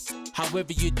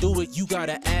 However you do it, you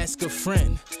gotta ask a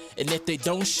friend. And if they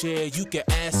don't share, you can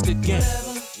ask again.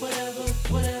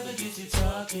 Whatever gets you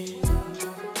talking.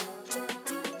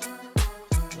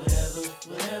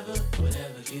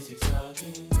 Whatever gets you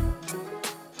talking.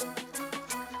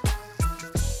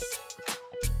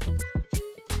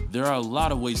 There are a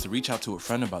lot of ways to reach out to a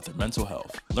friend about their mental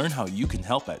health. Learn how you can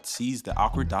help at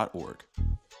seizetheawkward.org.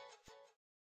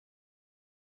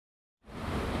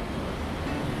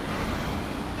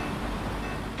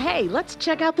 Hey, let's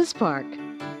check out this park.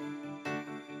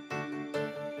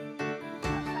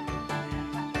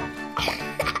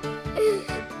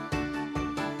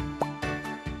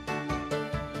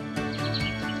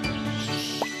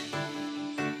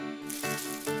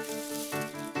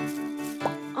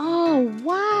 Oh,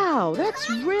 wow, that's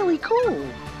really cool.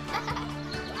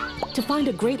 To find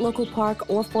a great local park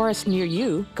or forest near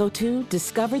you, go to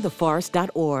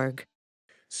discovertheforest.org.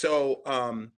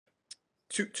 So,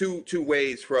 two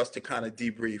ways for us to kind of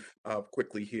debrief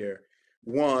quickly here.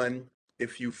 One,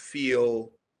 if you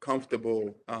feel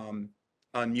comfortable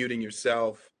unmuting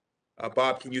yourself.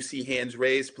 Bob, can you see hands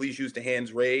raised? Please use the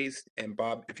hands raised. And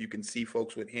Bob, if you can see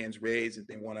folks with hands raised, if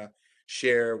they want to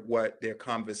share what their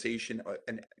conversation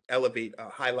and elevate a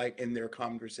highlight in their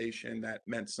conversation that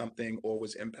meant something or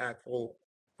was impactful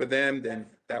for them, then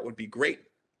that would be great.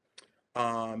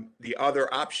 The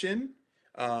other option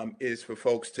is for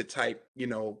folks to type,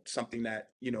 something that,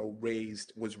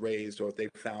 was raised or if they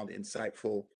found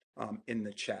insightful in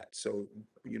the chat. So,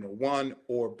 one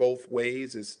or both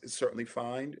ways is certainly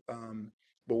fine,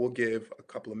 but we'll give a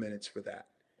couple of minutes for that.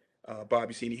 Bob,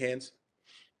 you see any hands?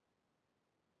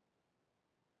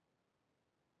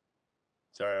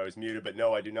 Sorry, I was muted, but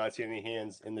no, I do not see any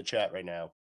hands in the chat right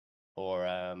now, or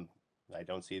I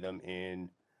don't see them in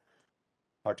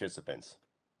participants.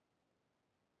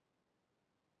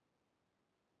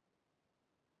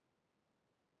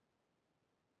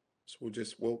 So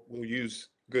we'll use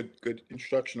good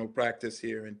instructional practice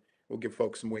here, and we'll give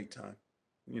folks some wait time.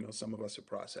 Some of us are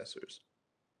processors.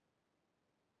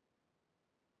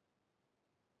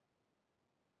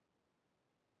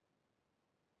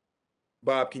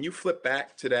 Bob, can you flip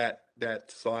back to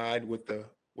that slide with the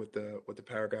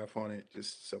paragraph on it,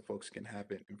 just so folks can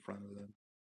have it in front of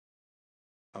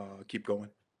them? Keep going.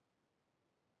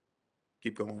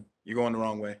 Keep going. You're going the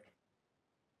wrong way.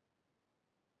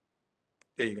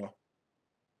 There you go.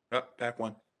 Up, back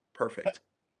one. Perfect.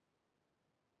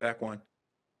 Back one.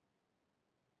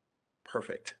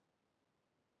 Perfect.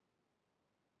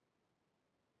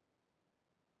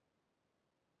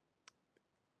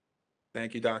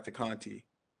 Thank you, Dr. Conti.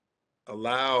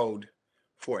 Allowed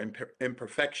for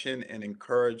imperfection and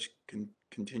encourage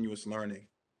continuous learning.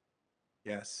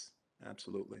 Yes,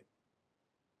 absolutely.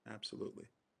 Absolutely.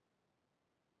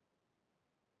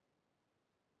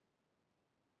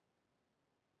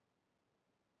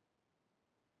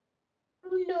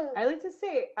 I like to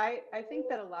say, I think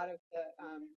that a lot of the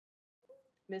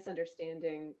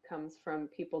misunderstanding comes from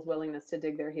people's willingness to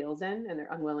dig their heels in and their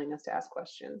unwillingness to ask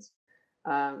questions.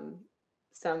 Um,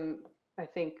 I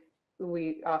think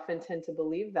we often tend to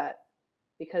believe that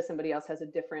because somebody else has a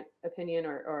different opinion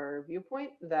or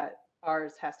viewpoint, that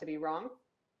ours has to be wrong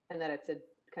and that it's a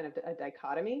kind of a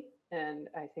dichotomy. And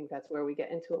I think that's where we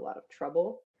get into a lot of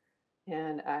trouble.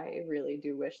 And I really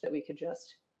do wish that we could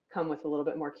just come with a little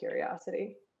bit more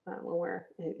curiosity when we're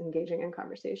engaging in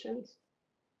conversations.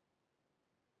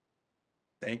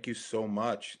 Thank you so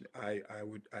much. I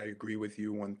agree with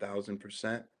you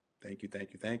 1000%. Thank you,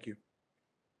 thank you, thank you.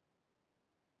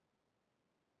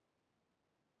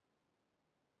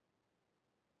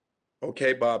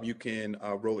 Okay, Bob, you can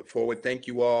roll it forward. Thank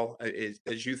you all.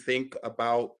 As you think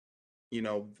about, you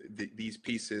know, these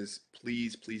pieces,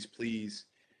 please, please, please,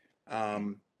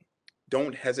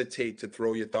 don't hesitate to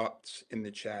throw your thoughts in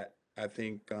the chat. I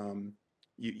think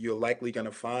you're likely going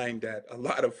to find that a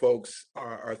lot of folks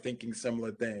are thinking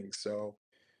similar things. So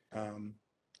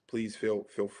please feel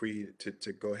free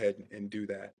to go ahead and do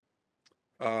that.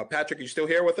 Patrick, you still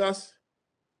here with us?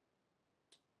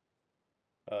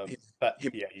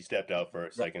 Yeah, he stepped out for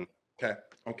a second. Okay,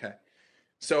 okay.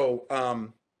 So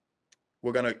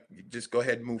we're gonna just go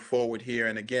ahead and move forward here.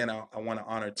 And again, I want to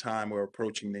honor time. We're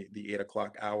approaching the 8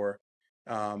 o'clock hour.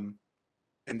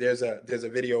 And there's a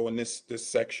video in this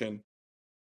section.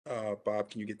 Bob,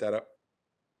 can you get that up?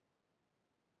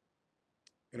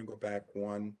 I'm gonna go back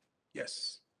one.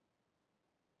 Yes.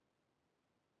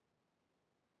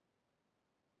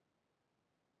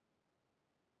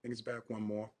 I think it's back one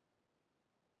more.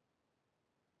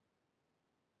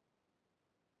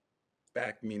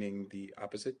 Back meaning the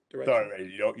opposite direction. Sorry, Ray,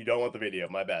 you don't want the video.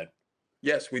 My bad.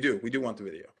 Yes, we do. We do want the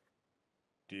video.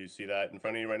 Do you see that in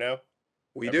front of you right now?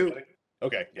 We do.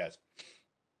 Okay, yes.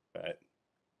 All right.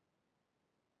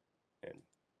 And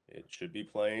it should be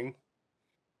playing.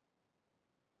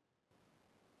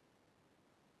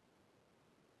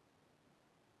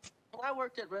 When I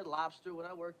worked at Red Lobster, when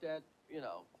I worked at,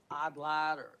 Odd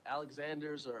Lot or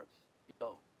Alexander's or,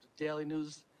 the Daily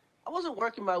News, I wasn't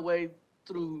working my way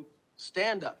through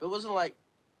stand-up. It wasn't like,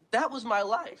 that was my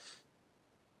life.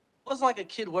 It wasn't like a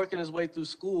kid working his way through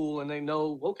school and they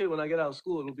know, okay, when I get out of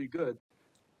school, it'll be good.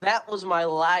 That was my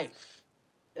life.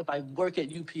 If I work at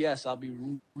UPS, I'll be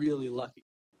really lucky.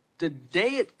 The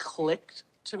day it clicked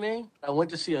to me, I went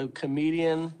to see a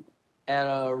comedian at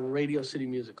a Radio City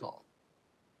Music Hall.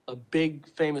 A big,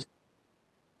 famous.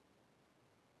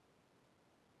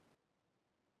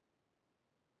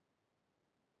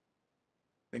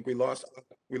 I think we lost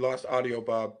audio,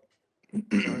 Bob.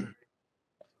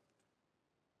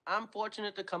 I'm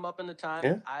fortunate to come up in the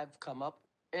time I've come up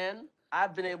in.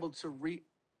 I've been able to reap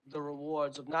the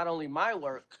rewards of not only my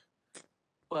work,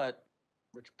 but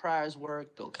Rich Pryor's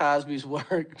work, Bill Cosby's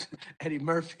work, Eddie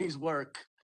Murphy's work.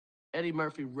 Eddie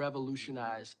Murphy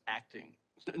revolutionized acting.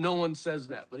 No one says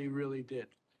that, but he really did.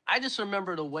 I just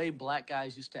remember the way black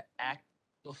guys used to act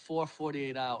before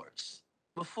 48 hours.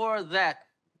 Before that,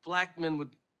 black men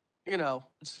would,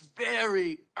 it's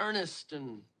very earnest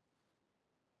and,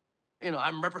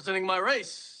 I'm representing my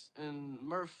race. And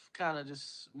Murph kind of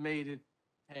just made it,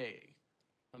 hey,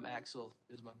 I'm Axel,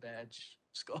 is my badge,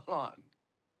 what's going on?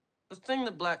 The thing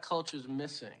that black culture is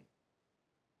missing,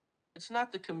 it's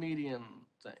not the comedian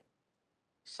thing.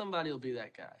 Somebody will be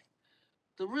that guy.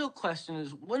 The real question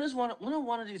is, when are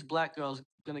one of these black girls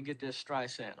gonna get their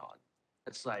Streisand on?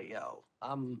 It's like, yo,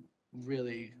 I'm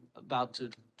really about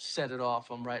to set it off.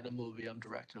 I'm writing a movie, I'm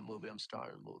directing a movie, I'm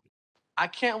starring a movie. I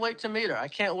can't wait to meet her. I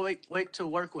can't wait to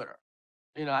work with her.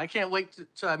 I can't wait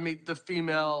to I meet the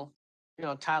female,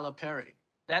 Tyler Perry.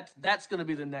 That's gonna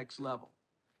be the next level.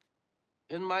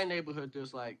 In my neighborhood,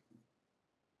 there's like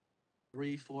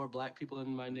 3-4 black people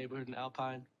in my neighborhood in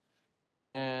Alpine.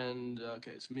 And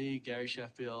okay, it's me, Gary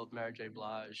Sheffield, Mary J.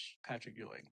 Blige, Patrick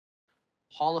Ewing.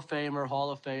 Hall of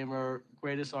Famer,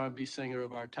 greatest R&B singer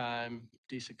of our time,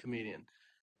 decent comedian.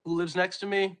 Who lives next to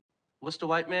me? What's the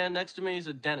white man next to me? He's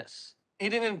a dentist. He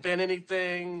didn't invent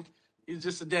anything. He's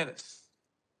just a dentist.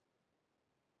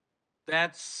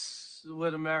 That's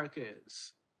what America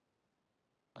is.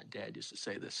 My dad used to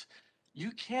say this.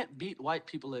 You can't beat white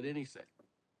people at anything.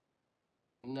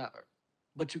 Never.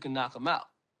 But you can knock them out.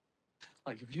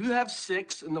 Like if you have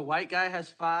 6 and the white guy has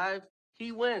 5,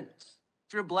 he wins.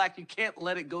 If you're black, you can't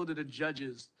let it go to the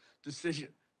judge's decision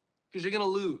because you're going to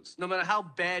lose no matter how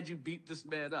bad you beat this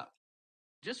man up.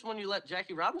 just when you let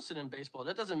Jackie Robinson in baseball,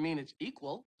 that doesn't mean it's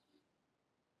equal.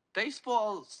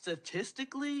 Baseball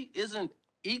statistically isn't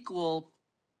equal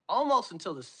almost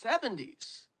until the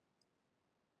 70s.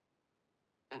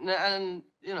 And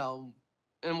you know,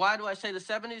 and why do I say the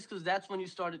 70s? Because that's when you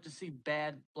started to see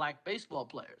bad black baseball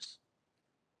players.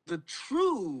 The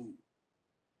true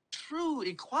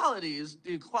equality is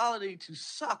the equality to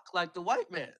suck like the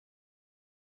white man.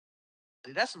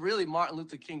 That's really Martin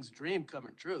Luther King's dream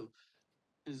coming true,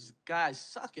 is guys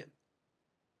sucking.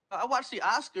 I watch the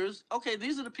Oscars. Okay,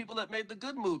 these are the people that made the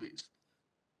good movies.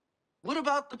 What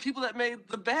about the people that made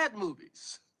the bad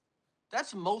movies?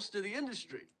 That's most of the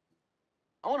industry.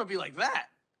 I want to be like that.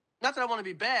 Not that I want to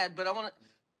be bad, but I want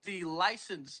the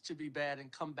license to be bad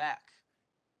and come back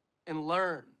and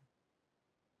learn.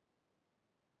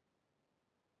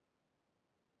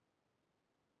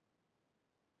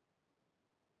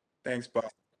 Thanks, Bob.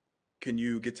 Can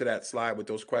you get to that slide with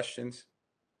those questions?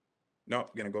 No,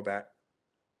 gonna go back.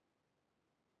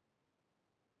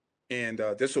 And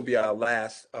this will be our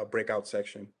last breakout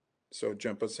section. So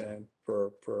jump us in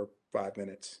for 5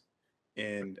 minutes.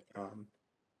 And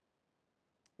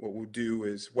what we'll do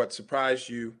is what surprised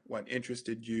you, what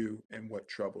interested you, and what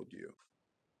troubled you.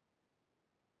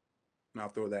 And I'll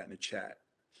throw that in the chat.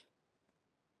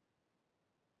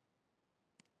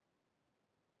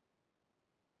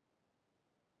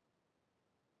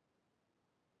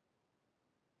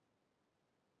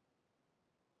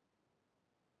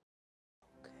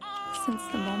 Since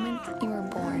the moment you were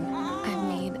born, I've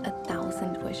made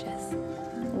 1,000 wishes.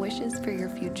 Wishes for your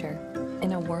future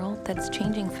in a world that's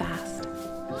changing fast.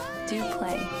 Do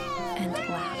play and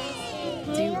laugh.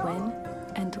 Do win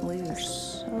and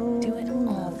lose. Do it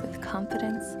all with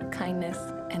confidence, kindness,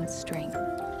 and strength.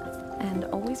 And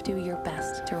always do your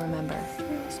best to remember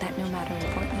that no matter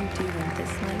what you do in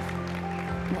this life,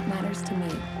 what matters to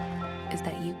me is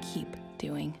that you keep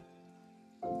doing.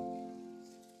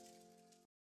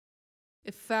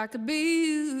 If I could be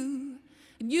you,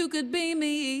 and you could be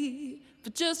me for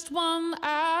just 1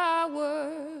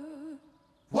 hour.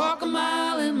 Walk a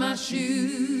mile in my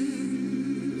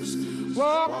shoes.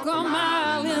 Walk a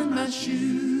mile in my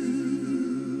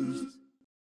shoes.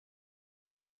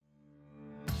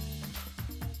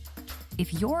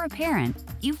 If you're a parent,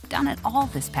 you've done it all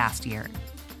this past year.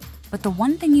 But the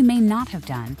one thing you may not have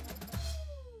done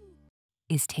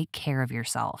is take care of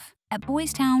yourself. At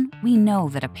Boys Town, we know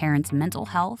that a parent's mental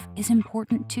health is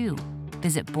important too.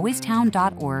 Visit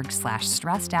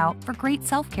boystown.org/stressedOut for great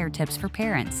self-care tips for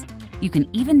parents. You can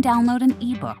even download an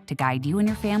ebook to guide you and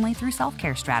your family through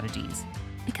self-care strategies.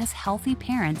 Because healthy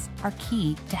parents are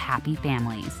key to happy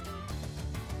families.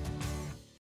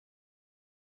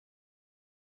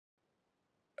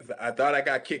 I thought I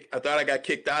got kicked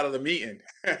out of the meeting.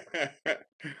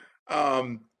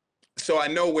 So I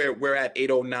know we're at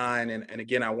 8:09, and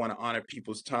again, I want to honor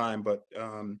people's time, but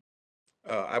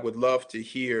I would love to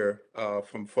hear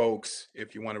from folks.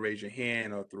 If you want to raise your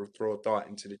hand or throw a thought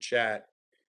into the chat,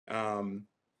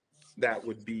 that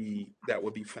would be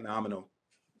phenomenal.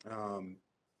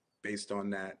 Based on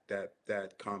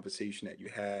that conversation that you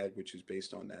had, which is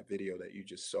based on that video that you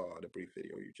just saw, the brief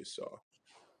video you just saw.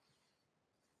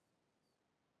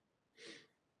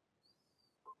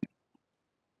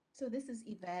 So this is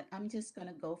Yvette. I'm just going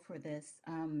to go for this.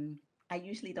 I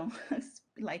usually don't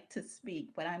like to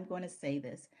speak, but I'm going to say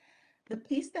this. The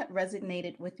piece that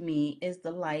resonated with me is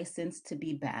the license to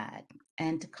be bad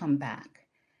and to come back.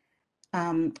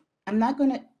 I'm not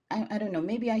going to, I don't know,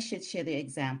 maybe I should share the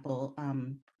example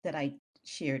that I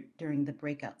shared during the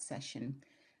breakout session.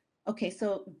 Okay,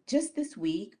 so just this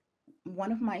week,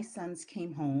 one of my sons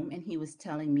came home and he was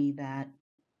telling me that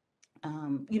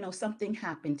something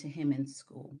happened to him in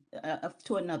school,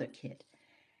 to another kid.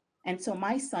 And so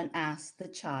my son asked the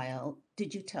child,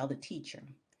 "Did you tell the teacher?"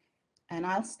 And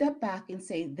I'll step back and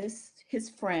say his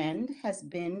friend has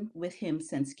been with him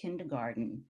since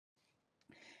kindergarten.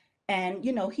 And,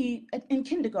 in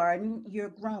kindergarten, you're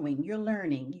growing, you're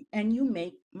learning, and you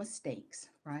make mistakes,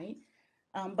 right?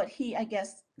 But he, I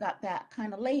guess, got that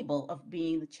kind of label of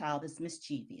being the child is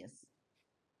mischievous.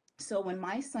 So when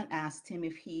my son asked him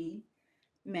if he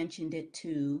mentioned it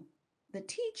to the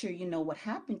teacher, what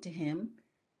happened to him,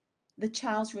 the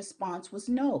child's response was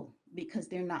no, because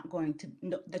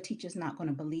the teacher's not going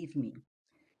to believe me.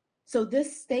 So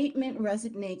this statement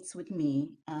resonates with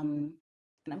me, and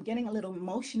I'm getting a little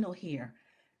emotional here,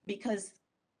 because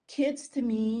kids to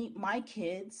me, my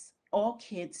kids, all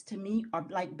kids to me are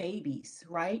like babies,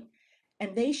 right?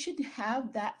 And they should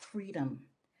have that freedom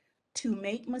to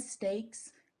make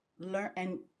mistakes, learn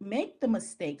and make the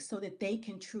mistakes so that they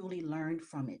can truly learn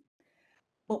from it.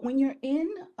 But when you're in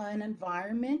an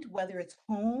environment, whether it's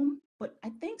home, but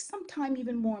I think sometime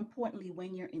even more importantly,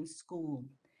 when you're in school,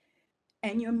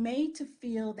 and you're made to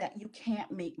feel that you can't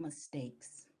make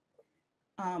mistakes,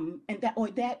 and that or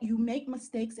that you make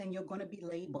mistakes and you're going to be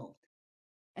labeled.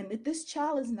 And that this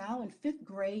child is now in 5th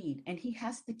grade and he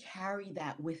has to carry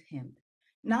that with him.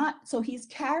 Not so he's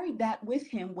carried that with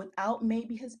him without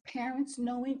maybe his parents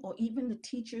knowing or even the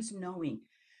teachers knowing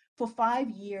for 5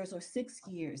 years or 6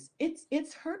 years.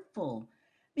 It's hurtful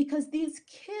because these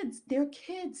kids, they're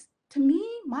kids. To me,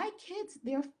 my kids,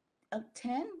 they're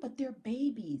 10, but they're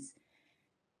babies.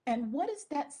 And what is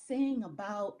that saying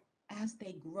about as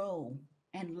they grow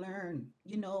and learn?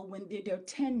 You know, when they're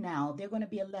 10 now, they're going to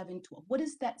be 11, 12. What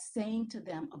is that saying to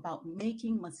them about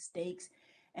making mistakes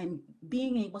and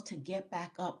being able to get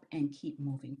back up and keep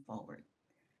moving forward?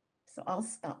 So I'll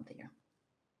stop there.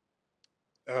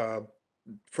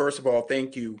 First of all,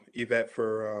 thank you, Yvette,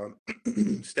 for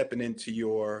stepping into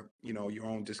your, your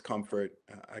own discomfort.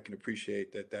 I can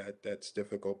appreciate that's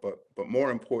difficult, but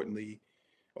more importantly,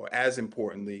 or as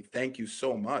importantly, thank you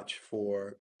so much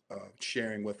for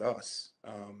sharing with us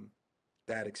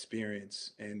that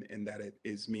experience and that it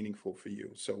is meaningful for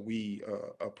you. So we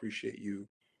appreciate you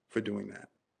for doing that.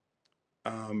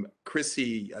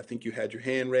 Chrissy, I think you had your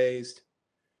hand raised.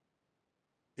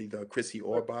 Either Chrissy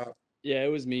or Bob. Yeah,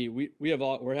 it was me.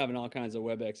 We're having all kinds of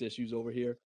WebEx issues over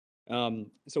here.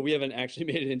 So we haven't actually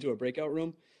made it into a breakout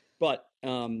room. But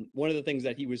one of the things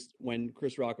that when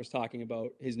Chris Rock was talking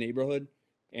about his neighborhood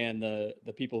and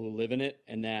the people who live in it,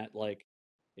 and that like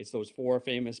it's those 4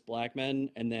 famous black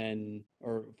men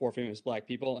or 4 famous black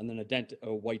people, and then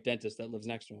a white dentist that lives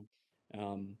next to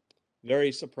him.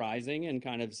 Very surprising and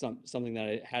kind of something that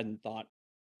I hadn't thought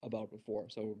about before.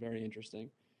 So very interesting.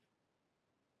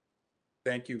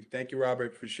 Thank you,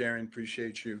 Robert, for sharing.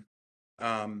 Appreciate you.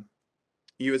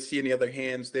 You would see any other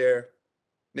hands there?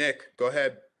 Nick, go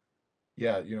ahead.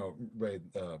 Yeah, Ray,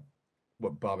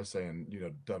 what Bob is saying,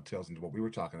 dovetails into what we were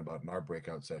talking about in our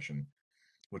breakout session,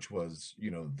 which was,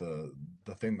 the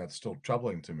thing that's still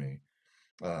troubling to me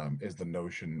is the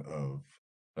notion of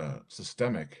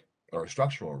systemic or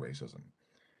structural racism,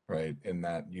 right? In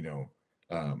that,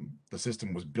 the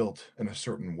system was built in a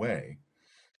certain way,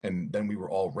 and then we were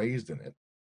all raised in it,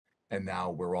 and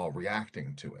now we're all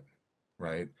reacting to it,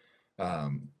 right?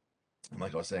 And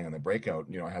like I was saying in the breakout,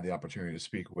 I had the opportunity to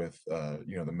speak with,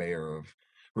 the mayor of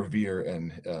Revere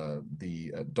and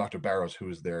the Dr. Barrows, who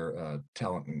is their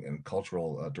talent and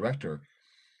cultural director.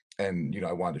 And,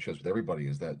 I wanted to share this with everybody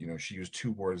is that, she used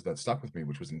 2 words that stuck with me,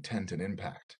 which was intent and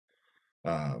impact.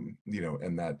 And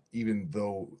that even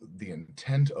though the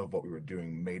intent of what we were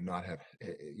doing may not have,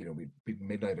 we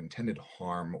may not have intended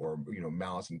harm or,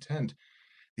 malice intent,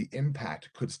 the impact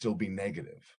could still be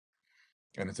negative.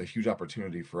 And it's a huge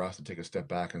opportunity for us to take a step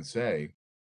back and say,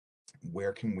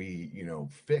 where can we,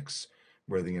 fix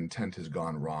where the intent has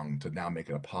gone wrong to now make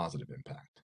it a positive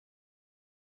impact?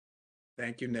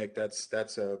 Thank you, Nick. That's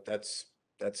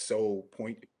so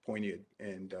poignant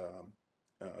and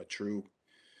true.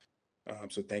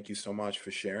 So thank you so much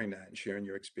for sharing that and sharing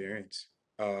your experience.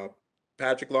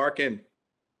 Patrick Larkin,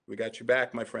 we got you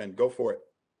back, my friend. Go for it.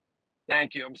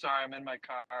 Thank you. I'm sorry, I'm in my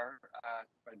car.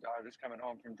 My daughter's coming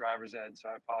home from driver's ed, so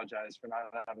I apologize for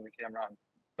not having the camera on.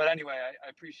 But anyway, I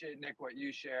appreciate, Nick, what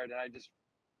you shared. And I just,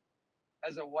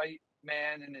 as a white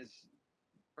man in his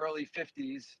early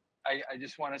 50s, I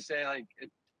just want to say,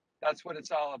 that's what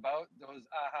it's all about, those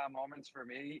aha moments for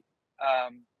me.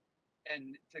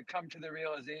 And to come to the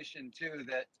realization, too,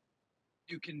 that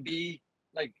you can be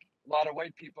like a lot of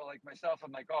white people like myself.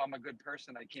 I'm like, oh, I'm a good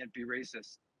person. I can't be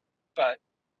racist. But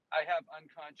I have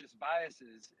unconscious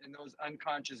biases, and those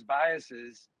unconscious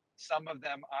biases, some of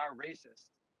them are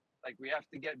racist. Like we have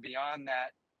to get beyond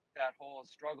that whole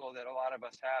struggle that a lot of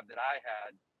us have, that I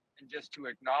had, and just to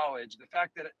acknowledge the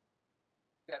fact that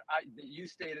you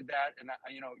stated that, and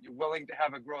you're willing to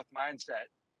have a growth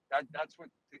mindset. That's what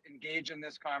to engage in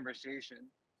this conversation.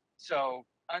 So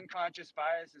unconscious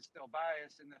bias is still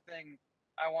bias, and the thing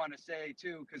I want to say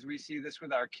too, because we see this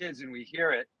with our kids and we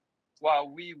hear it, while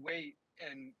we wait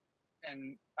and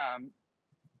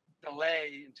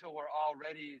delay until we're all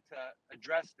ready to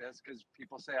address this, because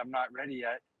people say I'm not ready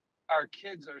yet. Our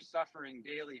kids are suffering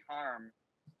daily harm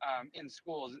in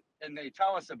schools, and they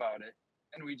tell us about it,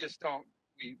 and we just don't.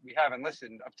 We haven't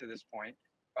listened up to this point.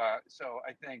 So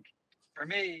I think for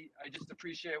me, I just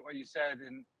appreciate what you said,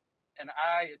 and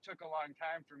it took a long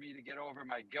time for me to get over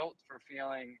my guilt for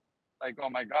feeling like, oh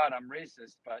my God, I'm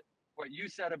racist. But what you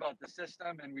said about the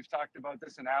system, and we've talked about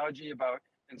this analogy about,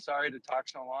 and sorry to talk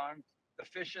so long, the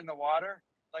fish in the water,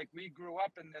 like we grew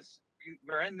up in this,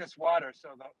 we're in this water. So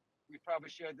we probably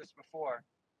shared this before.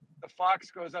 The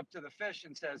fox goes up to the fish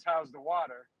and says, "How's the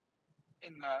water?"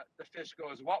 And the fish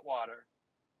goes, "What water?"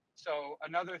 So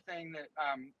another thing that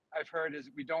I've heard is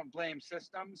we don't blame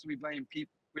systems. We blame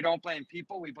people. We don't blame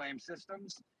people. We blame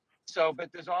systems. So,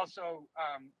 but there's also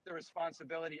the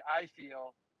responsibility I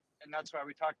feel, and that's why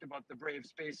we talked about the brave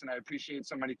space. And I appreciate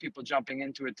so many people jumping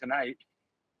into it tonight.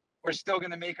 We're still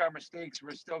going to make our mistakes.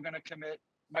 We're still going to commit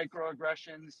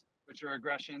microaggressions, which are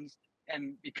aggressions,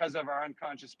 and because of our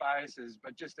unconscious biases.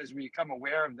 But just as we become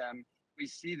aware of them, we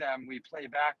see them, we play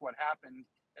back what happened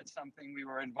at something we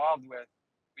were involved with.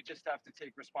 We just have to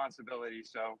take responsibility.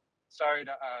 So sorry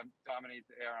to dominate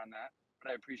the air on that,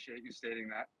 but I appreciate you stating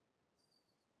that.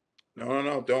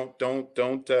 No,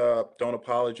 don't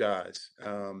apologize.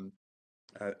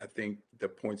 I think the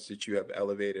points that you have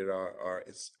elevated are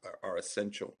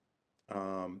essential.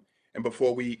 And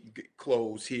before we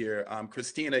close here,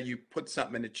 Christina, you put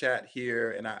something in the chat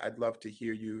here, and I'd love to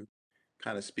hear you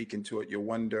kind of speak into it. You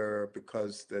wonder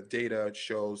because the data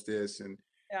shows this, and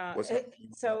what's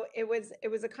happening. So it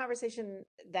was a conversation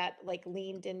that like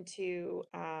leaned into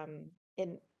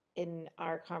in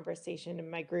our conversation in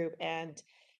my group, and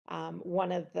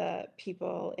one of the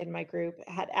people in my group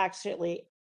had actually,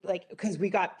 like, because we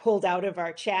got pulled out of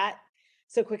our chat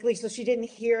so quickly, so she didn't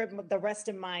hear the rest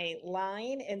of my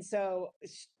line, and so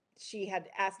she had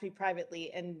asked me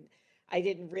privately, and I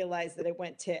didn't realize that it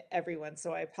went to everyone,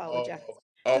 so I apologize.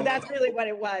 Oh, So no, that's no, really what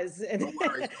it was. no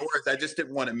worries, no worries. I just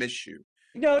didn't want to miss you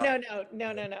No, uh,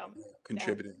 no.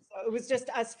 contributing. So it was just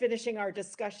us finishing our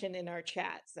discussion in our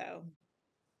chat, so.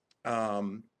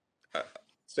 Um,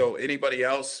 so anybody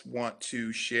else want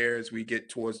to share as we get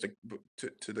towards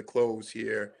to the close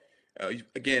here?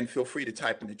 Again, feel free to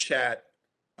type in the chat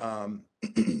um,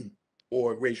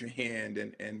 or raise your hand,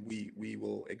 and we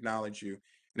will acknowledge you.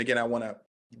 And again, I want to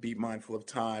be mindful of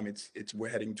time. It's we're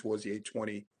heading towards the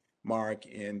 8:20 mark,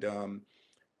 and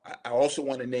I also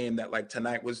want to name that like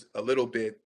tonight was a little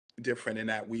bit different in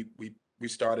that we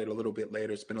started a little bit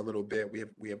later. It's been a little bit.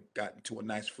 We have gotten to a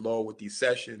nice flow with these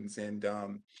sessions, and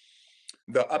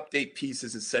the update piece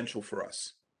is essential for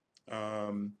us.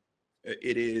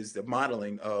 It is the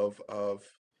modeling of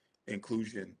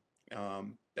inclusion,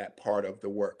 that part of the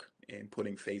work, and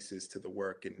putting faces to the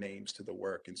work and names to the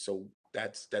work, and so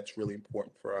that's really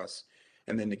important for us.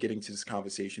 And then the getting to this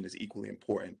conversation is equally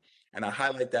important. And I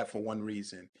highlight that for one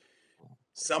reason.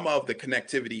 Some of the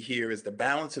connectivity here is the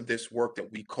balance of this work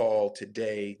that we call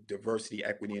today diversity,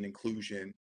 equity, and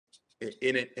inclusion.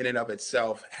 In and of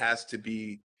itself has to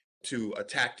be to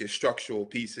attack the structural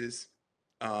pieces,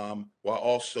 while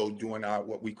also doing our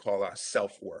what we call our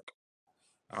self work,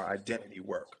 our identity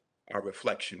work, our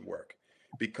reflection work,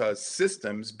 because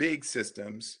systems, big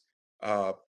systems,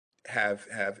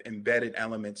 have embedded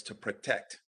elements to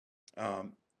protect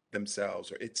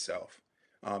themselves or itself,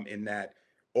 in that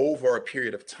over a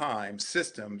period of time,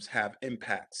 systems have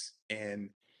impacts, and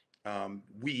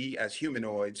we as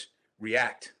humanoids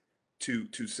react to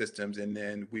systems, and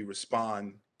then we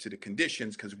respond to the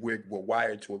conditions because we're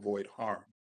wired to avoid harm.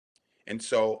 And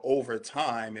so over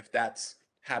time, if that's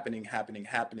happening,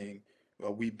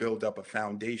 well, we build up a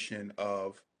foundation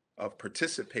of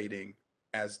participating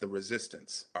as the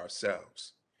resistance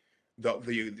ourselves.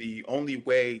 The only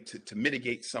way to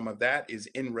mitigate some of that is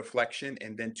in reflection,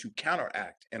 and then to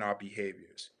counteract in our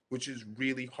behaviors, which is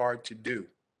really hard to do,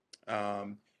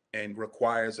 and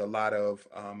requires a lot of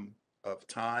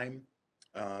time,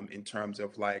 in terms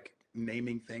of like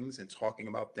naming things and talking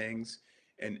about things,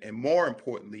 and more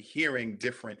importantly, hearing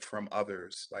different from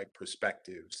others, like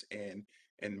perspectives, and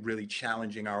really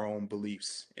challenging our own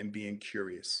beliefs and being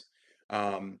curious.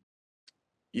 Um,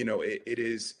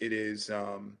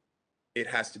 it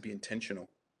has to be intentional.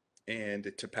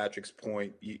 And to Patrick's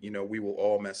point, we will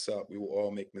all mess up. We will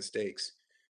all make mistakes,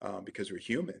 because we're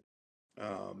human.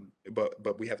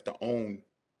 But we have to own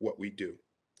what we do,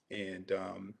 and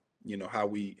how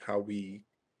we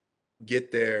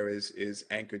get there is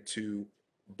anchored to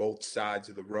both sides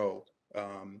of the row.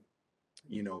 Um,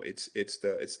 it's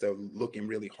the looking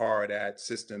really hard at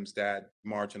systems that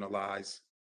marginalize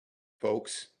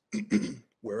folks,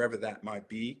 wherever that might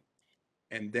be,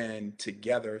 and then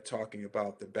together talking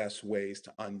about the best ways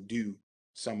to undo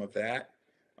some of that,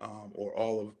 or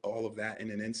all of that in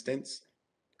an instance.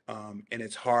 And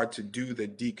it's hard to do the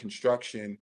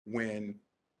deconstruction when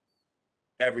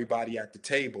everybody at the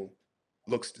table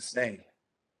looks the same.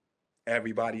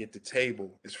 Everybody at the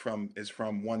table is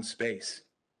from one space,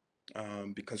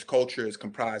 because culture is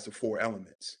comprised of four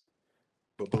elements: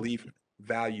 but belief,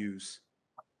 values,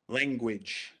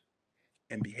 language,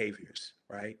 and behaviors,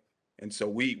 right? And so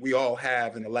we all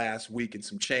have in the last week and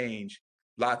some change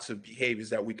lots of behaviors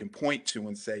that we can point to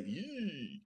and say,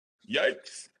 "Yee,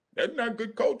 yikes, that's not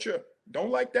good culture.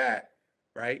 Don't like that,"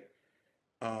 right?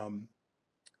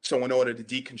 So in order to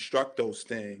deconstruct those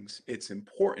things, it's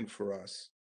important for us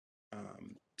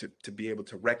to be able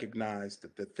to recognize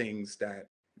the things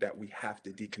that we have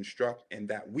to deconstruct and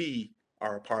that we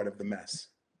are a part of the mess,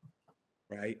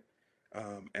 right?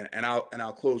 And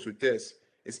I'll close with this.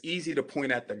 It's easy to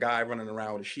point at the guy running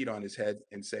around with a sheet on his head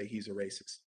and say he's a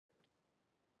racist.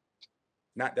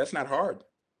 That's not hard.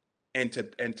 And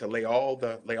to lay all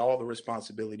the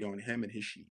responsibility on him and his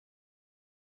sheet.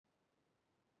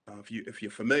 If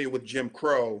you're familiar with Jim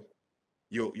Crow,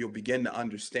 you'll begin to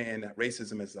understand that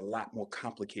racism is a lot more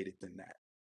complicated than that.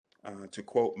 To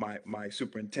quote my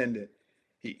superintendent,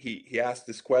 he asked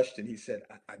this question. He said,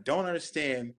 I don't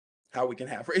understand how we can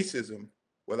have racism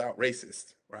without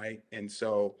racist, right? And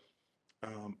so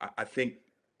I think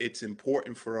it's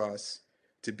important for us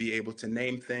to be able to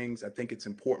name things. I think it's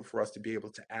important for us to be able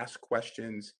to ask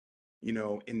questions. You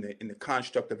know, in the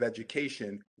construct of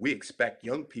education, we expect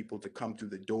young people to come through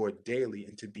the door daily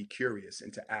and to be curious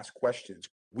and to ask questions.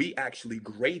 We actually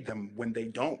grade them when they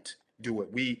don't do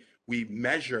it. We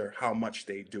measure how much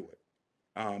they do it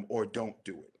or don't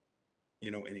do it, you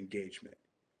know, in engagement.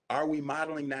 Are we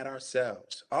modeling that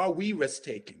ourselves? Are we risk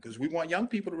taking? Because we want young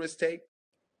people to risk take,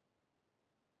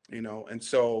 you know, and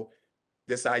so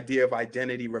this idea of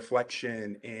identity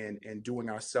reflection and doing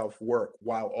our self-work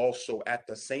while also at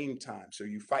the same time. So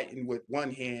you fighting with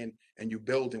one hand and you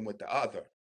building with the other.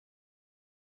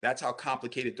 That's how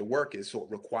complicated the work is. So it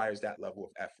requires that level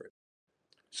of effort.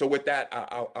 So with that,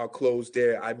 I'll close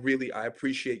there. I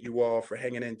appreciate you all for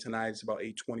hanging in tonight. It's about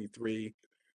 8:23.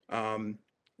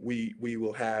 We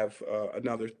will have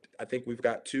another, I think we've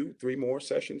got 3 more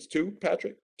sessions. 2,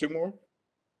 Patrick? 2 more?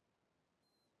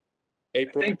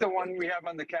 April? I think the one we have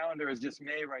on the calendar is just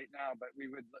May right now, but we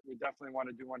definitely want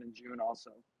to do one in June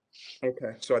also.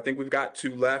 Okay, so I think we've got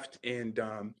 2 left, and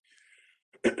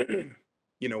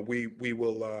you know, we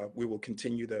will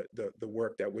continue the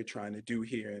work that we're trying to do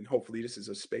here, and hopefully this is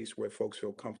a space where folks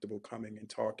feel comfortable coming and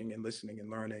talking and listening and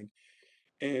learning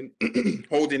and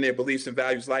holding their beliefs and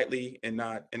values lightly and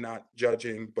not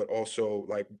judging, but also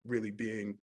like really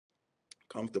being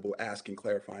comfortable asking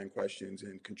clarifying questions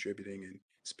and contributing and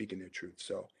speaking their truth.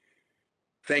 So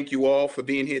thank you all for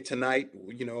being here tonight.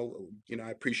 You know, I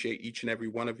appreciate each and every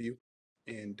one of you,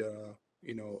 and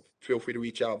you know, feel free to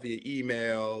reach out via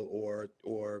email or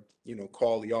you know,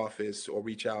 call the office or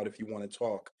reach out if you want to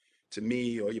talk to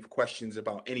me or you have questions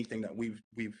about anything that we've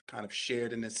kind of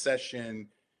shared in this session.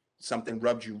 Something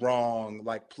rubbed you wrong,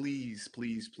 like please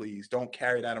don't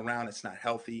carry that around. It's not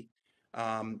healthy.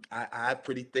 I have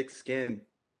pretty thick skin,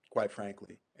 quite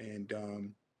frankly, and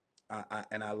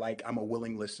I'm a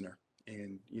willing listener,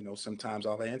 and you know, sometimes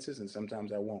I'll have answers and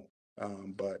sometimes I won't,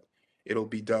 but it'll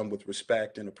be done with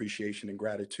respect and appreciation and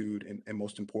gratitude and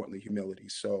most importantly humility.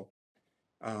 So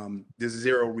there's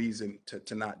 0 reason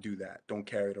to not do that. Don't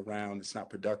carry it around. It's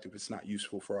not productive. It's not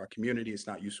useful for our community. It's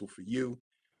not useful for you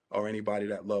or anybody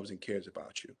that loves and cares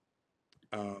about you.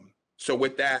 So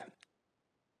with that,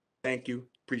 thank you,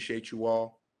 appreciate you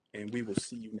all, and we will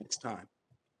see you next time.